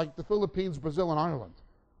countries like the Philippines, Brazil, and Ireland.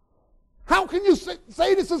 How can you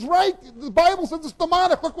say this is right? The Bible says it's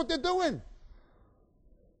demonic. Look what they're doing.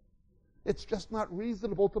 It's just not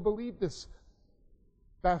reasonable to believe this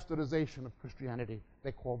bastardization of Christianity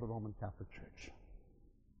they call the Roman Catholic Church.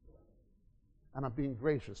 And I'm being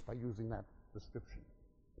gracious by using that description.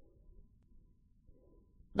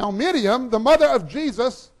 Now, Miriam, the mother of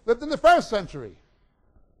Jesus, lived in the 1st century.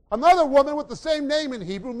 Another woman with the same name in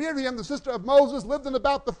Hebrew, Miriam, the sister of Moses, lived in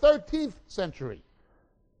about the 13th century.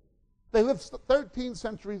 They lived 13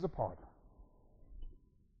 centuries apart.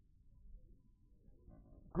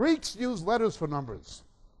 Greeks use letters for numbers.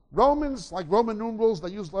 Romans, like Roman numerals, they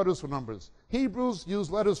use letters for numbers. Hebrews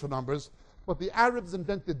use letters for numbers, but the Arabs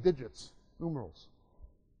invented digits, numerals.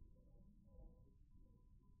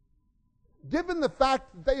 Given the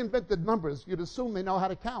fact that they invented numbers, you'd assume they know how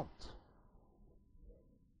to count.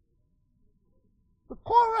 The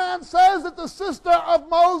Quran says that the sister of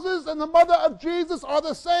Moses and the mother of Jesus are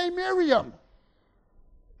the same Miriam.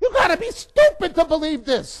 You've got to be stupid to believe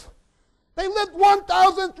this. They lived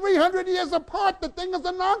 1,300 years apart. The thing is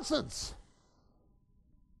a nonsense.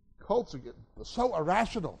 Cults are so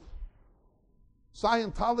irrational.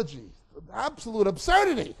 Scientology, absolute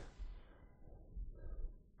absurdity.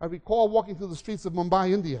 I recall walking through the streets of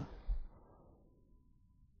Mumbai, India.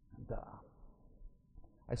 And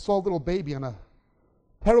I saw a little baby on a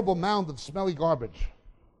terrible mound of smelly garbage.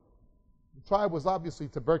 The child was obviously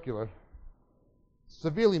tubercular,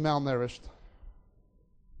 severely malnourished,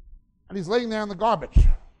 and he's laying there in the garbage.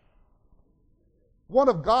 One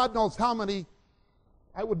of God knows how many,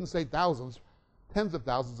 I wouldn't say thousands, tens of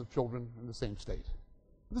thousands of children in the same state.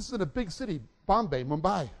 This is in a big city, Bombay,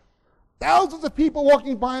 Mumbai. Thousands of people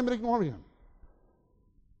walking by him and ignoring him.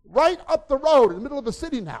 Right up the road, in the middle of the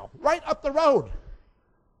city now, right up the road,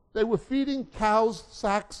 they were feeding cows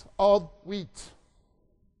sacks of wheat.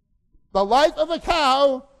 The life of a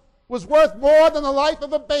cow was worth more than the life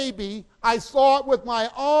of a baby. I saw it with my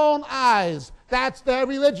own eyes. That's their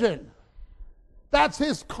religion. That's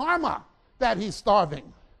his karma that he's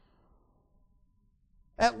starving.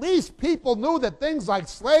 At least people knew that things like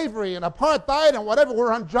slavery and apartheid and whatever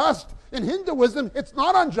were unjust. In Hinduism, it's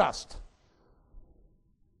not unjust.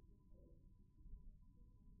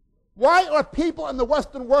 Why are people in the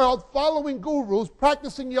Western world following gurus,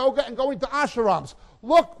 practicing yoga, and going to ashrams?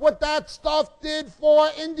 Look what that stuff did for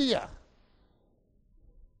India.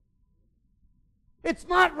 It's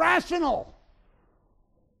not rational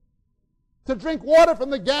to drink water from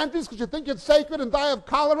the Ganges because you think it's sacred and die of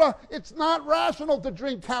cholera. It's not rational to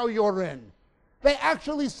drink cow urine. They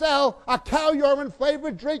actually sell a cow urine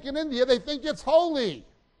flavored drink in India. They think it's holy.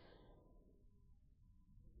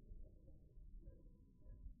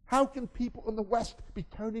 How can people in the West be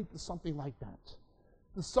turning to something like that?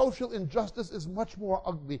 The social injustice is much more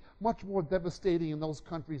ugly, much more devastating in those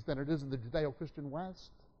countries than it is in the Judeo-Christian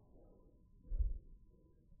West.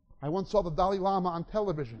 I once saw the Dalai Lama on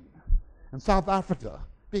television in South Africa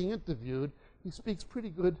being interviewed. He speaks pretty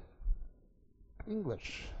good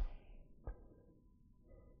English.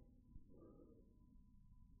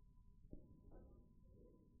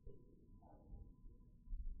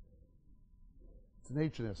 It's an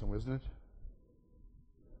H in there somewhere, isn't it?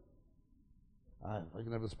 I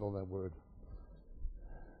can never spell that word.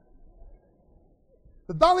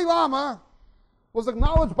 The Dalai Lama was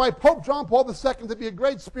acknowledged by Pope John Paul II to be a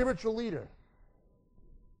great spiritual leader.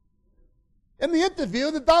 In the interview,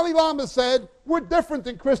 the Dalai Lama said, we're different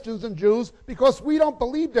than Christians and Jews because we don't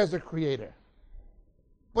believe there's a creator.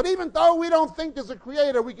 But even though we don't think there's a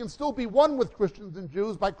creator, we can still be one with Christians and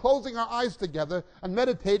Jews by closing our eyes together and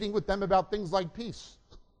meditating with them about things like peace.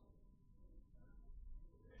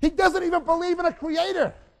 He doesn't even believe in a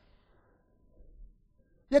creator.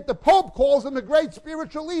 Yet the Pope calls him a great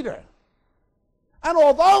spiritual leader. And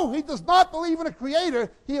although he does not believe in a creator,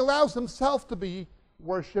 he allows himself to be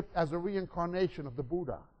worshipped as a reincarnation of the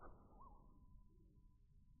Buddha.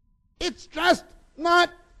 It's just not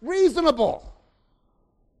reasonable.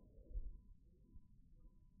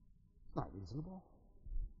 It's not reasonable.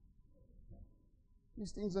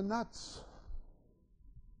 These things are nuts.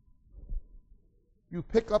 You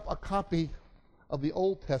pick up a copy of the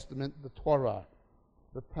Old Testament, the Torah,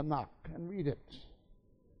 the Tanakh, and read it.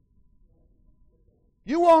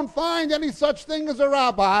 You won't find any such thing as a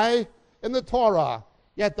rabbi in the Torah,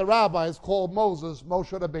 yet the rabbi is called Moses,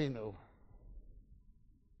 Moshe Rabbeinu.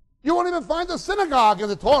 You won't even find a synagogue in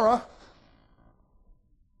the Torah.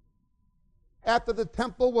 After the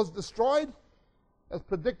temple was destroyed, as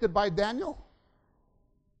predicted by Daniel,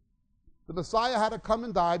 the Messiah had to come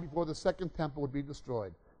and die before the second temple would be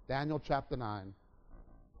destroyed. Daniel chapter 9,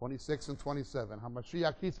 26 and 27.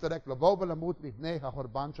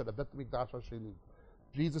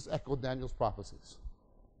 Jesus echoed Daniel's prophecies.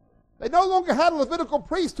 They no longer had a Levitical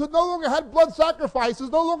priesthood, no longer had blood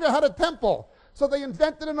sacrifices, no longer had a temple. So they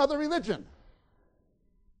invented another religion.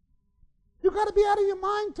 You've got to be out of your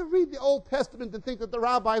mind to read the Old Testament and think that the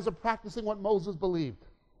rabbis are practicing what Moses believed.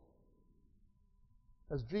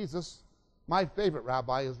 As Jesus, my favorite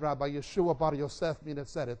rabbi is Rabbi Yeshua Bar Yosef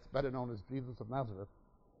Minatzeret, better known as Jesus of Nazareth.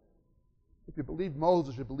 If you believe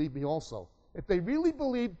Moses, you believe me also. If they really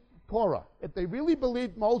believed Torah, if they really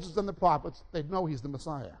believed Moses and the prophets, they'd know he's the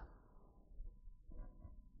Messiah.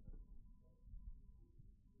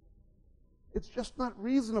 It's just not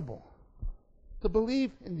reasonable to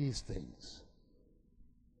believe in these things.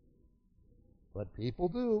 But people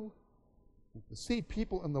do. And to see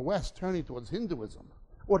people in the West turning towards Hinduism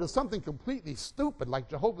or to something completely stupid like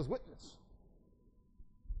Jehovah's Witness.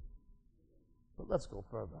 But let's go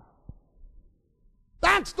further.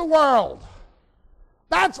 That's the world.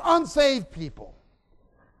 That's unsaved people.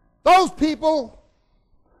 Those people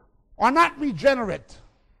are not regenerate.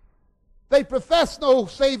 They profess no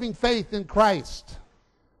saving faith in Christ.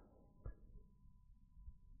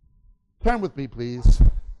 Turn with me, please,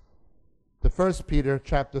 to 1 Peter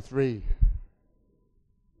chapter 3.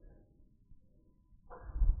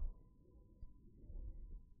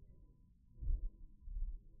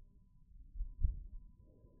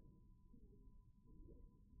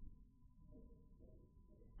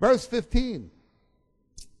 Verse 15.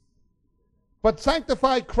 But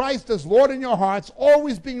sanctify Christ as Lord in your hearts,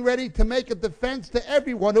 always being ready to make a defense to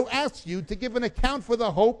everyone who asks you to give an account for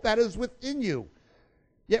the hope that is within you,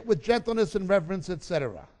 yet with gentleness and reverence,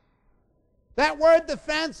 etc. That word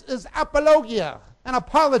defense is apologia, an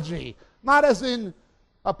apology, not as in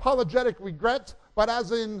apologetic regret, but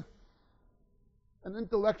as in an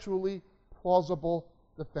intellectually plausible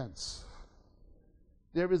defense.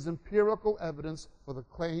 There is empirical evidence for the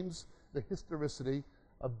claims, the historicity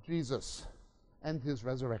of Jesus and his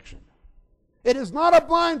resurrection. It is not a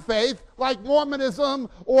blind faith like Mormonism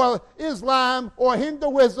or Islam or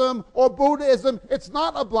Hinduism or Buddhism. It's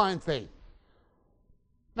not a blind faith.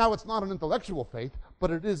 Now, it's not an intellectual faith,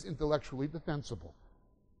 but it is intellectually defensible.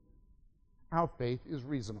 Our faith is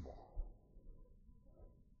reasonable.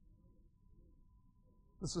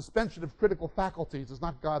 The suspension of critical faculties is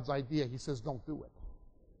not God's idea. He says, don't do it.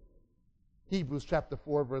 Hebrews chapter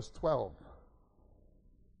 4, verse 12.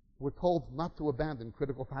 We're told not to abandon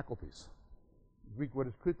critical faculties. The Greek word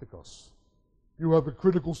is kritikos. You have a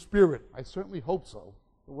critical spirit. I certainly hope so.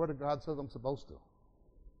 The Word of God says I'm supposed to.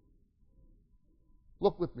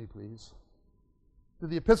 Look with me, please, to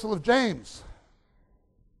the Epistle of James.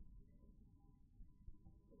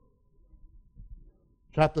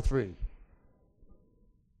 chapter 3.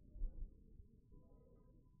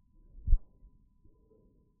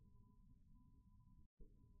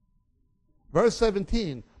 Verse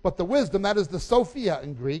 17, but the wisdom, that is the Sophia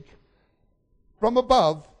in Greek, from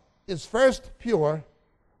above is first pure,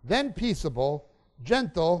 then peaceable,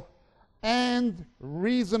 gentle, and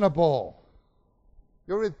reasonable.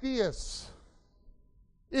 You're a theist.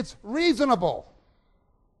 It's reasonable.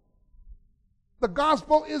 The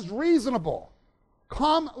gospel is reasonable.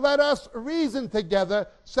 Come, let us reason together,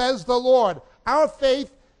 says the Lord. Our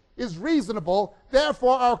faith is reasonable,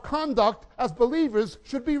 therefore our conduct as believers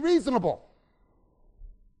should be reasonable.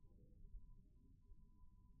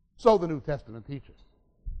 So the New Testament teaches.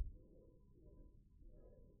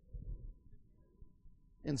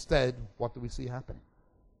 Instead, what do we see happening?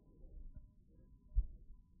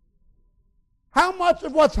 How much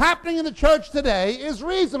of what's happening in the church today is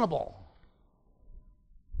reasonable?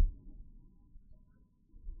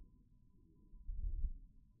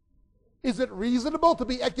 Is it reasonable to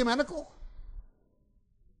be ecumenical?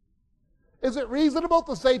 Is it reasonable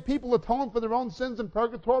to say people atone for their own sins in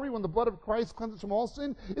purgatory when the blood of Christ cleanses from all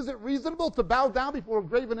sin? Is it reasonable to bow down before a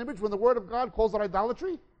graven image when the Word of God calls it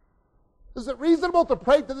idolatry? Is it reasonable to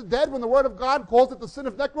pray to the dead when the Word of God calls it the sin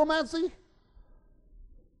of necromancy?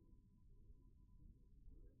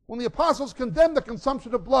 When the apostles condemned the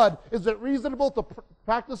consumption of blood, is it reasonable to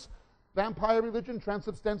practice vampire religion,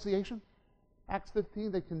 transubstantiation? Acts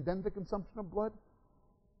 15, they condemned the consumption of blood.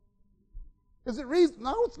 Is it reasonable?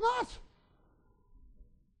 No, it's not.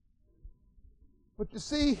 But you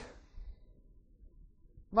see,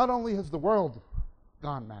 not only has the world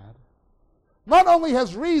gone mad, not only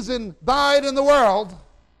has reason died in the world,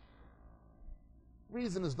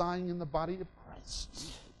 reason is dying in the body of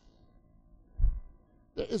Christ.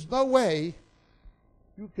 There is no way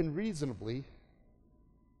you can reasonably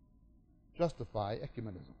justify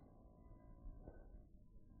ecumenism.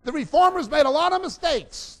 The Reformers made a lot of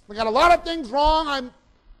mistakes. They got a lot of things wrong. I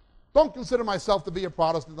don't consider myself to be a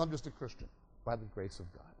Protestant. I'm just a Christian by the grace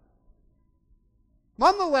of God.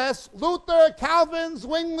 Nonetheless, Luther, Calvin,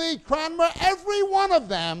 Zwingli, Cranmer, every one of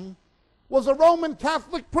them was a Roman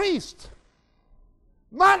Catholic priest.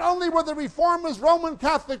 Not only were the Reformers Roman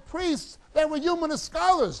Catholic priests, they were humanist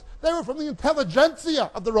scholars. They were from the intelligentsia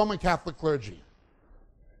of the Roman Catholic clergy.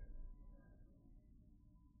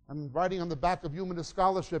 I'm writing on the back of humanist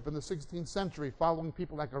scholarship in the 16th century, following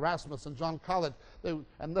people like Erasmus and John Colet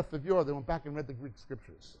and Lefebvre. They went back and read the Greek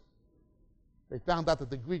scriptures. They found out that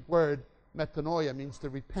the Greek word metanoia means to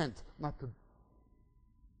repent, not to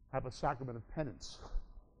have a sacrament of penance.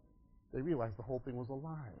 They realized the whole thing was a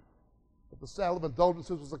lie. That the sale of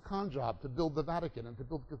indulgences was a con job to build the Vatican and to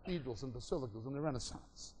build cathedrals and basilicas in the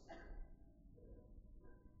Renaissance.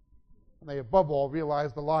 And they, above all,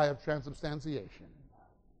 realized the lie of transubstantiation.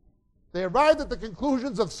 They arrived at the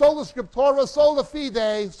conclusions of sola scriptura, sola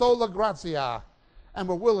fide, sola gratia, and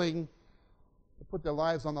were willing to put their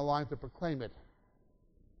lives on the line to proclaim it.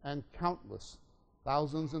 And countless,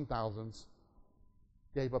 thousands and thousands,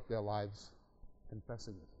 gave up their lives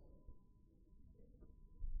confessing it.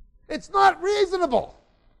 It's not reasonable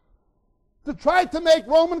to try to make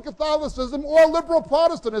Roman Catholicism or liberal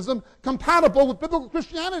Protestantism compatible with biblical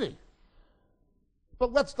Christianity.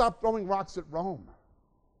 But let's stop throwing rocks at Rome.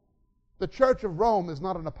 The Church of Rome is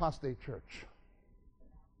not an apostate church.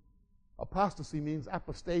 Apostasy means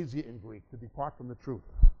apostasia in Greek, to depart from the truth.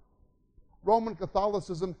 Roman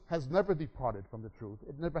Catholicism has never departed from the truth.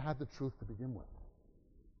 It never had the truth to begin with.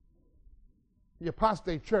 The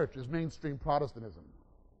apostate church is mainstream Protestantism.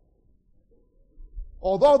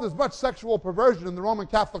 Although there's much sexual perversion in the Roman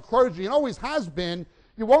Catholic clergy, and always has been,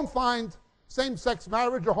 you won't find same-sex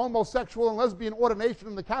marriage or homosexual and lesbian ordination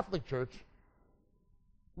in the Catholic Church.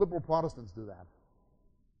 Liberal Protestants do that.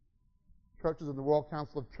 Churches in the World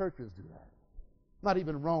Council of Churches do that. Not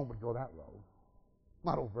even Rome would go that low.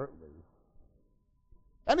 Not overtly.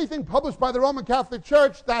 Anything published by the Roman Catholic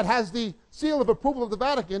Church that has the seal of approval of the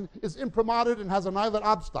Vatican is imprimatur and has an islet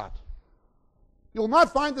obstat. You'll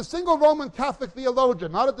not find a single Roman Catholic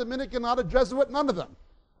theologian, not a Dominican, not a Jesuit, none of them,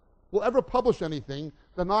 will ever publish anything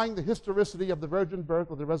denying the historicity of the virgin birth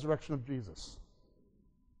or the resurrection of Jesus.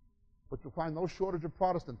 But you'll find no shortage of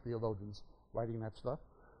Protestant theologians writing that stuff.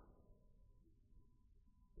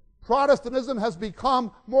 Protestantism has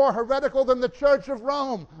become more heretical than the Church of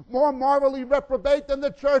Rome, more morally reprobate than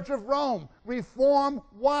the Church of Rome. Reform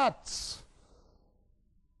what?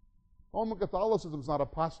 Roman Catholicism is not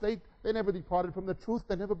apostate. They never departed from the truth.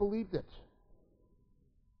 They never believed it.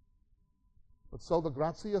 But sola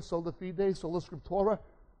gratia, sola fide, sola scriptura,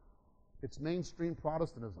 it's mainstream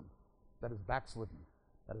Protestantism that is backslidden.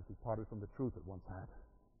 that has departed from the truth it once had,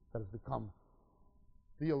 that has become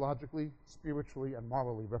theologically, spiritually, and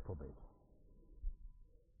morally reprobate.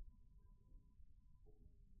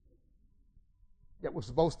 Yet we're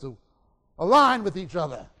supposed to align with each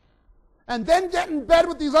other and then get in bed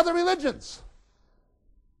with these other religions.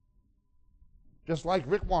 Just like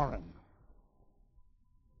Rick Warren.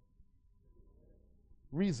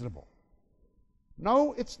 Reasonable.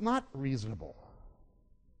 No, it's not reasonable.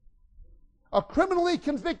 A criminally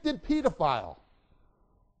convicted pedophile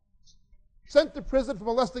sent to prison for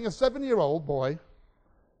molesting a 7-year-old boy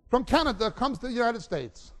from Canada comes to the United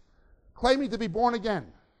States claiming to be born again.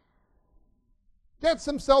 Gets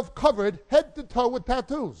himself covered head to toe with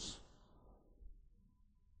tattoos.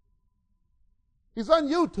 He's on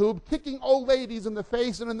YouTube kicking old ladies in the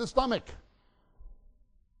face and in the stomach.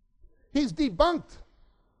 He's debunked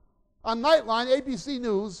on Nightline, ABC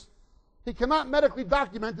News. He cannot medically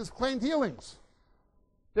document his claimed healings.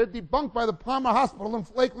 They're debunked by the Palmer Hospital in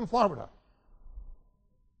Lakeland, Florida.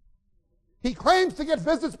 He claims to get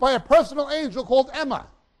visits by a personal angel called Emma.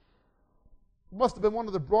 It must have been one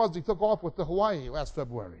of the broads he took off with to Hawaii last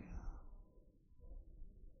February.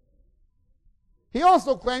 He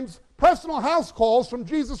also claims personal house calls from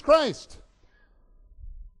Jesus Christ.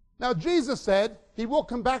 Now, Jesus said he will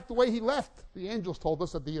come back the way he left. The angels told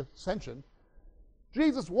us at the ascension.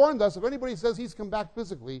 Jesus warned us, if anybody says he's come back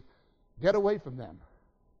physically, get away from them.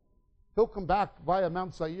 He'll come back via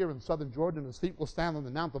Mount Seir in southern Jordan. His feet will stand on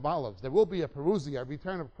the Mount of Olives. There will be a parousia, a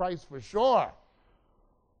return of Christ for sure.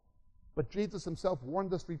 But Jesus himself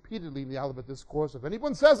warned us repeatedly in the Olivet Discourse, if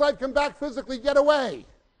anyone says I've come back physically, get away.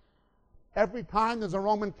 Every time there's a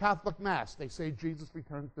Roman Catholic Mass, they say Jesus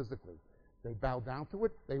returned physically. They bow down to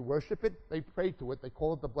it, they worship it, they pray to it, they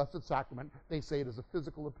call it the Blessed Sacrament, they say it is a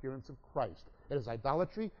physical appearance of Christ. It is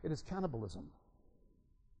idolatry, it is cannibalism.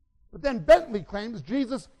 But then Bentley claims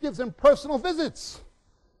Jesus gives him personal visits.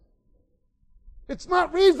 It's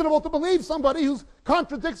not reasonable to believe somebody who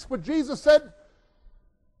contradicts what Jesus said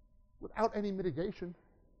without any mitigation.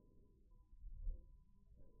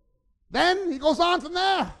 Then he goes on from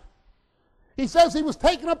there. He says he was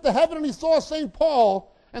taken up to heaven and he saw St.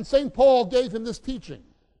 Paul, and St. Paul gave him this teaching.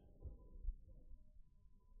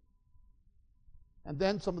 And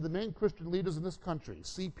then some of the main Christian leaders in this country,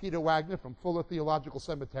 C. Peter Wagner from Fuller Theological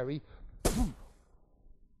Seminary,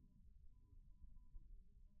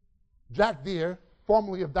 Jack Deere,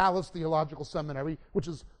 formerly of Dallas Theological Seminary, which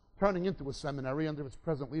is turning into a seminary under its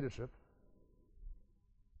present leadership,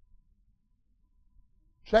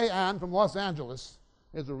 Shay Ann from Los Angeles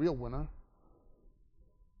is a real winner,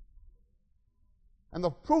 and the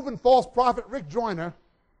proven false prophet Rick Joyner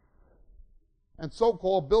and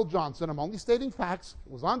so-called Bill Johnson, I'm only stating facts,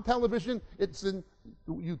 it was on television, it's in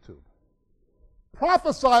YouTube,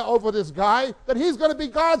 prophesy over this guy that he's going to be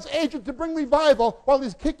God's agent to bring revival while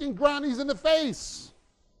he's kicking grannies in the face.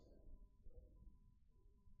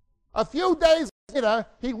 A few days later,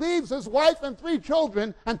 he leaves his wife and 3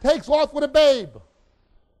 children and takes off with a babe.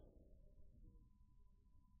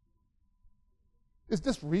 Is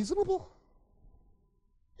this reasonable?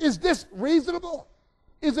 Is this reasonable?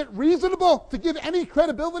 Is it reasonable to give any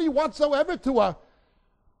credibility whatsoever to a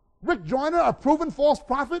Rick Joyner, a proven false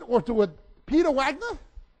prophet, or to a Peter Wagner?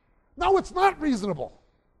 No, it's not reasonable.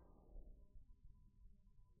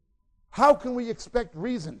 How can we expect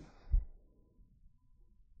reason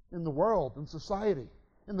in the world, in society,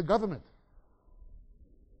 in the government,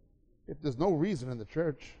 if there's no reason in the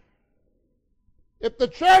church? If the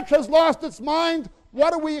church has lost its mind,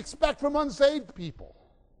 what do we expect from unsaved people?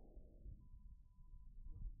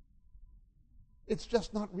 It's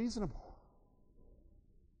just not reasonable.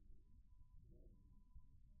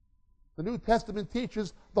 The New Testament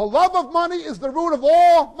teaches the love of money is the root of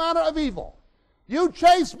all manner of evil. You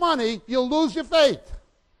chase money, you'll lose your faith.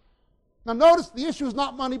 Now notice the issue is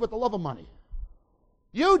not money, but the love of money.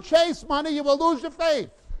 You chase money, you will lose your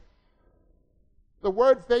faith. The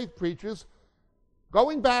word faith preachers,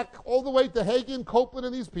 going back all the way to Hagin, Copeland,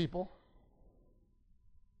 and these people,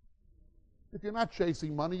 if you're not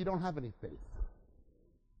chasing money, you don't have any faith.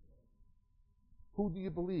 Who do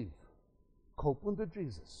you believe? Copeland or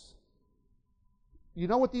Jesus? You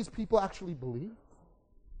know what these people actually believe?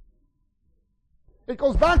 It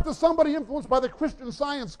goes back to somebody influenced by the Christian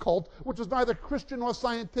Science cult, which is neither Christian nor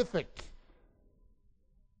scientific.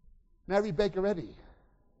 Mary Baker Eddy.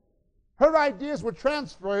 Her ideas were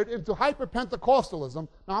transferred into hyper-Pentecostalism.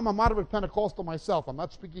 Now, I'm a moderate Pentecostal myself. I'm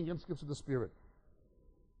not speaking against gifts of the Spirit.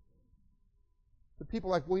 The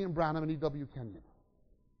people like William Branham and E.W. Kenyon.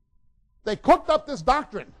 They cooked up this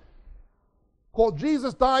doctrine called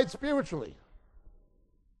Jesus died spiritually.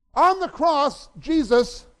 On the cross,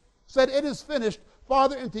 Jesus said, "It is finished.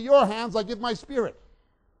 Father, into your hands I give my spirit."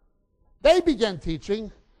 They began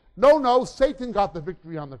teaching, no, Satan got the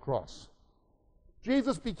victory on the cross.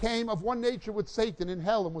 Jesus became of one nature with Satan in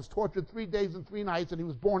hell and was tortured 3 days and 3 nights, and he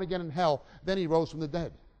was born again in hell. Then he rose from the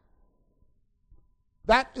dead.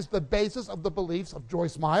 That is the basis of the beliefs of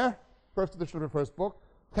Joyce Meyer, first edition of her first book,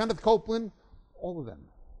 Kenneth Copeland, all of them.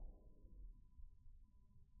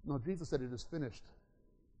 No, Jesus said, "It is finished.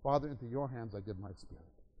 Father, into your hands I give my spirit."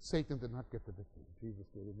 Satan did not get the victory. Jesus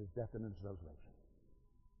did in his death and in his resurrection.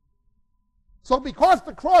 So because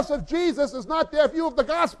the cross of Jesus is not their view of the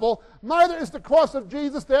gospel, neither is the cross of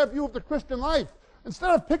Jesus their view of the Christian life.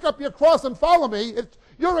 Instead of pick up your cross and follow me,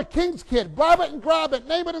 you're a king's kid. Blab it and grab it.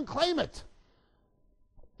 Name it and claim it.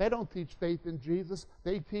 They don't teach faith in Jesus.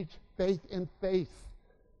 They teach faith in faith.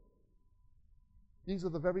 These are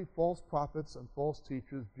the very false prophets and false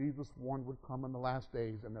teachers Jesus warned would come in the last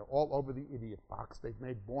days, and they're all over the idiot box. They've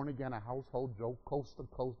made born again a household joke coast to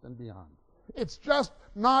coast and beyond. It's just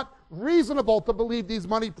not reasonable to believe these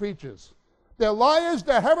money preachers. They're liars,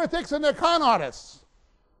 they're heretics, and they're con artists.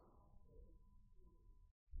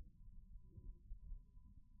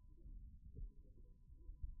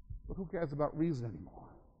 But who cares about reason anymore?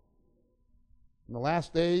 In the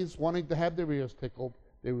last days, wanting to have their ears tickled,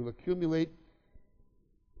 they will accumulate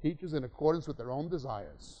teachers in accordance with their own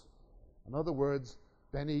desires. In other words,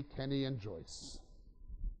 Benny, Kenny, and Joyce.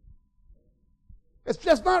 It's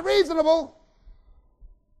just not reasonable.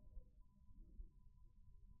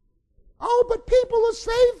 Oh, but people are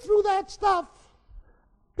saved through that stuff.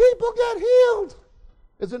 People get healed.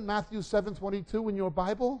 Isn't Matthew 7:22 in your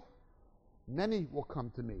Bible? Many will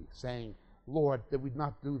come to me saying, "Lord, did we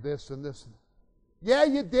not do this and this?" Yeah,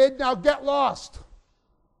 you did. Now get lost.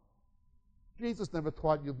 Jesus never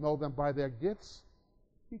taught you'd know them by their gifts.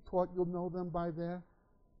 He taught you'll know them by their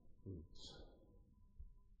fruits.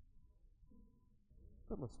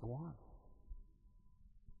 But let's go on.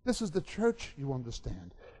 This is the church, you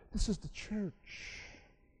understand. This is the church.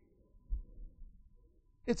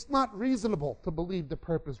 It's not reasonable to believe the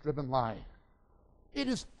purpose-driven lie. It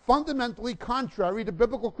is fundamentally contrary to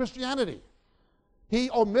biblical Christianity.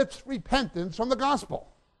 He omits repentance from the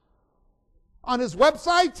gospel. On his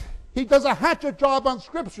website, he does a hatchet job on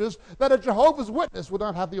scriptures that a Jehovah's Witness would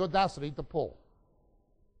not have the audacity to pull.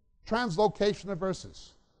 Translocation of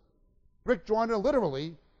verses. Rick Joyner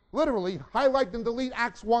literally highlight and delete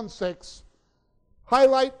Acts 1:6,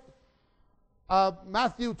 highlight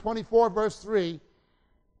Matthew 24, verse 3,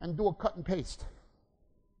 and do a cut and paste.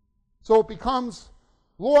 So it becomes,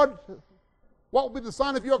 "Lord, what will be the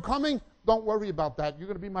sign of your coming?" Don't worry about that. You're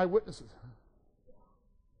going to be my witnesses.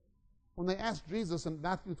 When they asked Jesus in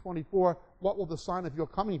Matthew 24, "What will the sign of your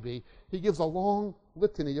coming be?" he gives a long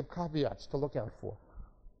litany of caveats to look out for.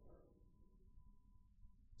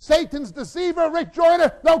 Satan's deceiver, Rick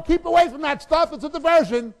Joyner. No, keep away from that stuff. It's a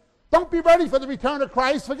diversion. Don't be ready for the return of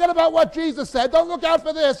Christ. Forget about what Jesus said. Don't look out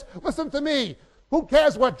for this. Listen to me. Who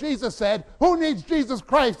cares what Jesus said? Who needs Jesus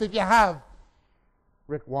Christ if you have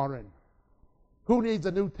Rick Warren? Who needs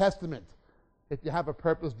a New Testament if you have a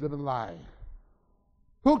purpose-driven lie?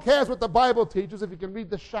 Who cares what the Bible teaches if you can read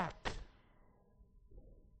the shack?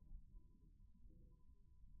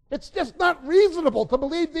 It's just not reasonable to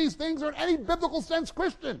believe these things are in any biblical sense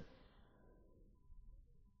Christian.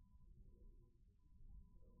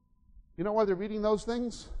 You know why they're reading those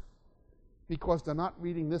things? Because they're not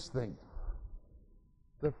reading this thing.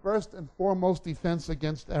 The first and foremost defense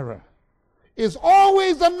against error is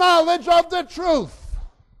always the knowledge of the truth.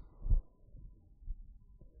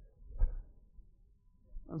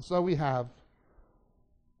 And so we have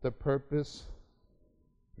the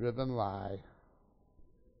purpose-driven lie.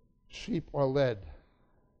 Sheep are led,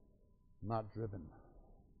 not driven.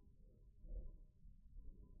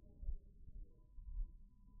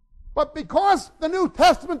 But because the New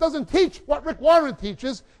Testament doesn't teach what Rick Warren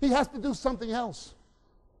teaches, he has to do something else.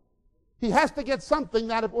 He has to get something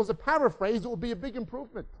that, if it was a paraphrase, it would be a big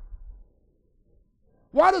improvement.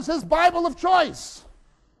 What is his Bible of choice?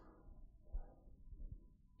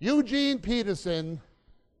 Eugene Peterson,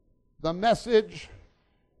 The Message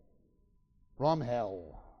from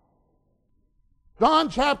Hell. John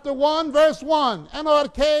chapter 1, verse 1.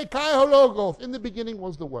 Enorke kai hologos. In the beginning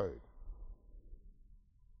was the Word.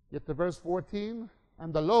 Get to verse 14.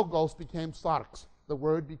 And the Logos became sarx. The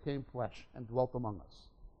Word became flesh and dwelt among us.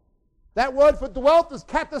 That word for dwelt is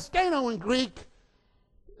kataskeno in Greek.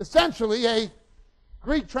 Essentially a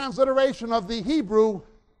Greek transliteration of the Hebrew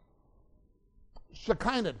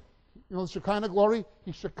Shekinah. You know the Shekinah glory?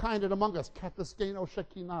 He Shekinah among us. Kataskeno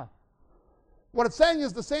Shekinah. What it's saying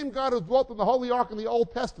is the same God who dwelt in the Holy Ark in the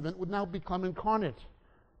Old Testament would now become incarnate.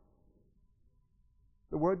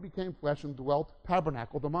 The Word became flesh and dwelt,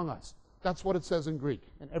 tabernacled among us. That's what it says in Greek,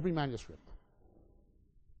 in every manuscript.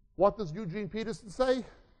 What does Eugene Peterson say?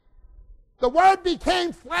 The Word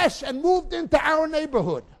became flesh and moved into our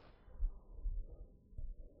neighborhood.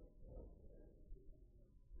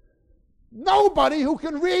 Nobody who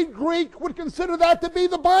can read Greek would consider that to be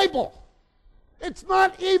the Bible. It's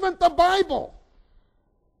not even the Bible.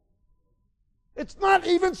 It's not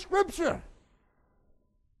even Scripture.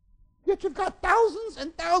 Yet you've got thousands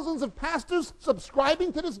and thousands of pastors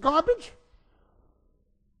subscribing to this garbage.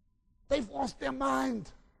 They've lost their mind.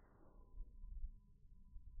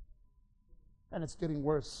 And it's getting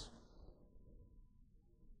worse.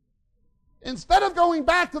 Instead of going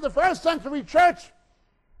back to the first century church,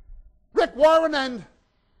 Rick Warren and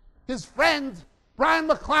his friend Brian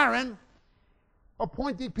McLaren are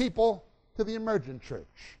pointing people to the emergent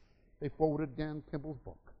church. They forwarded Dan Kimball's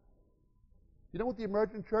book. You know what the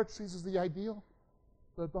emergent church sees as the ideal?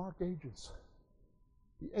 The Dark Ages.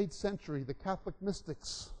 The 8th century, the Catholic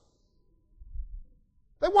mystics.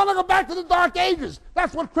 They want to go back to the Dark Ages.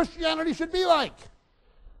 That's what Christianity should be like.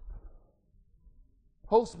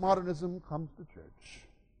 Postmodernism comes to church.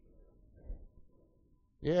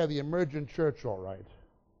 Yeah, the emergent church, all right.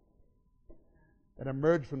 It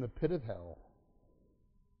emerged from the pit of hell.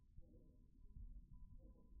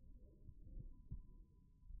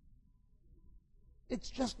 It's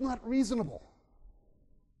just not reasonable.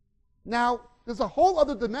 Now, there's a whole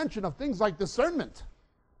other dimension of things like discernment.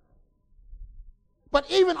 But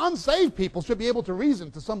even unsaved people should be able to reason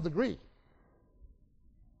to some degree.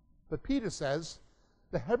 But Peter says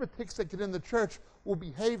the heretics that get in the church will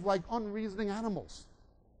behave like unreasoning animals.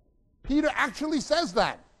 Peter actually says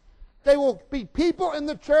that. There will be people in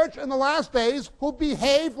the church in the last days who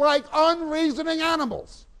behave like unreasoning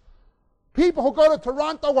animals. People who go to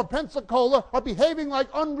Toronto or Pensacola are behaving like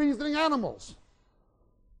unreasoning animals.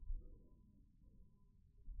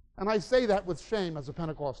 And I say that with shame as a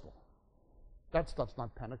Pentecostal. That stuff's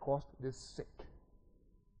not Pentecost, it is sick.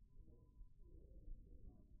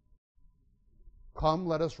 Come,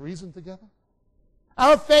 let us reason together.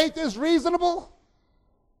 Our faith is reasonable.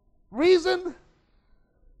 Reason.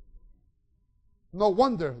 No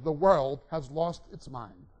wonder the world has lost its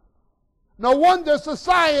mind. No wonder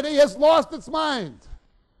society has lost its mind.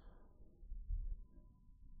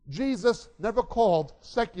 Jesus never called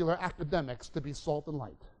secular academics to be salt and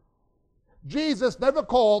light. Jesus never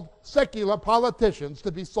called secular politicians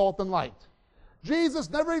to be salt and light. Jesus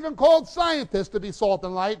never even called scientists to be salt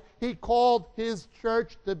and light. He called his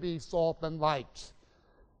church to be salt and light.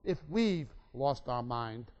 If we've lost our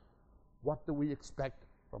mind, what do we expect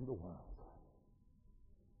from the world?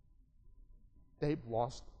 They've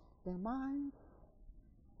lost their mind.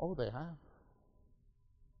 Oh, they have.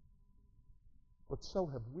 But so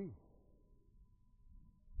have we.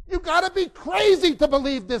 You got to be crazy to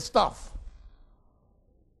believe this stuff.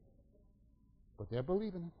 But they're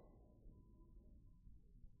believing it.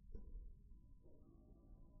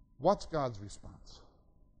 What's God's response?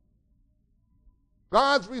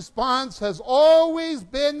 God's response has always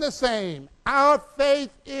been the same. Our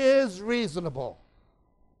faith is reasonable.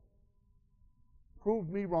 Prove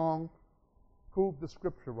me wrong. Prove the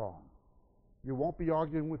Scripture wrong. You won't be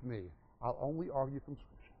arguing with me. I'll only argue from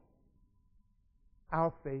Scripture.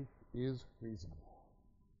 Our faith is reasonable.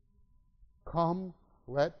 Come,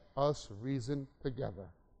 let us reason together,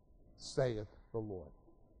 saith the Lord.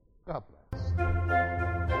 God bless.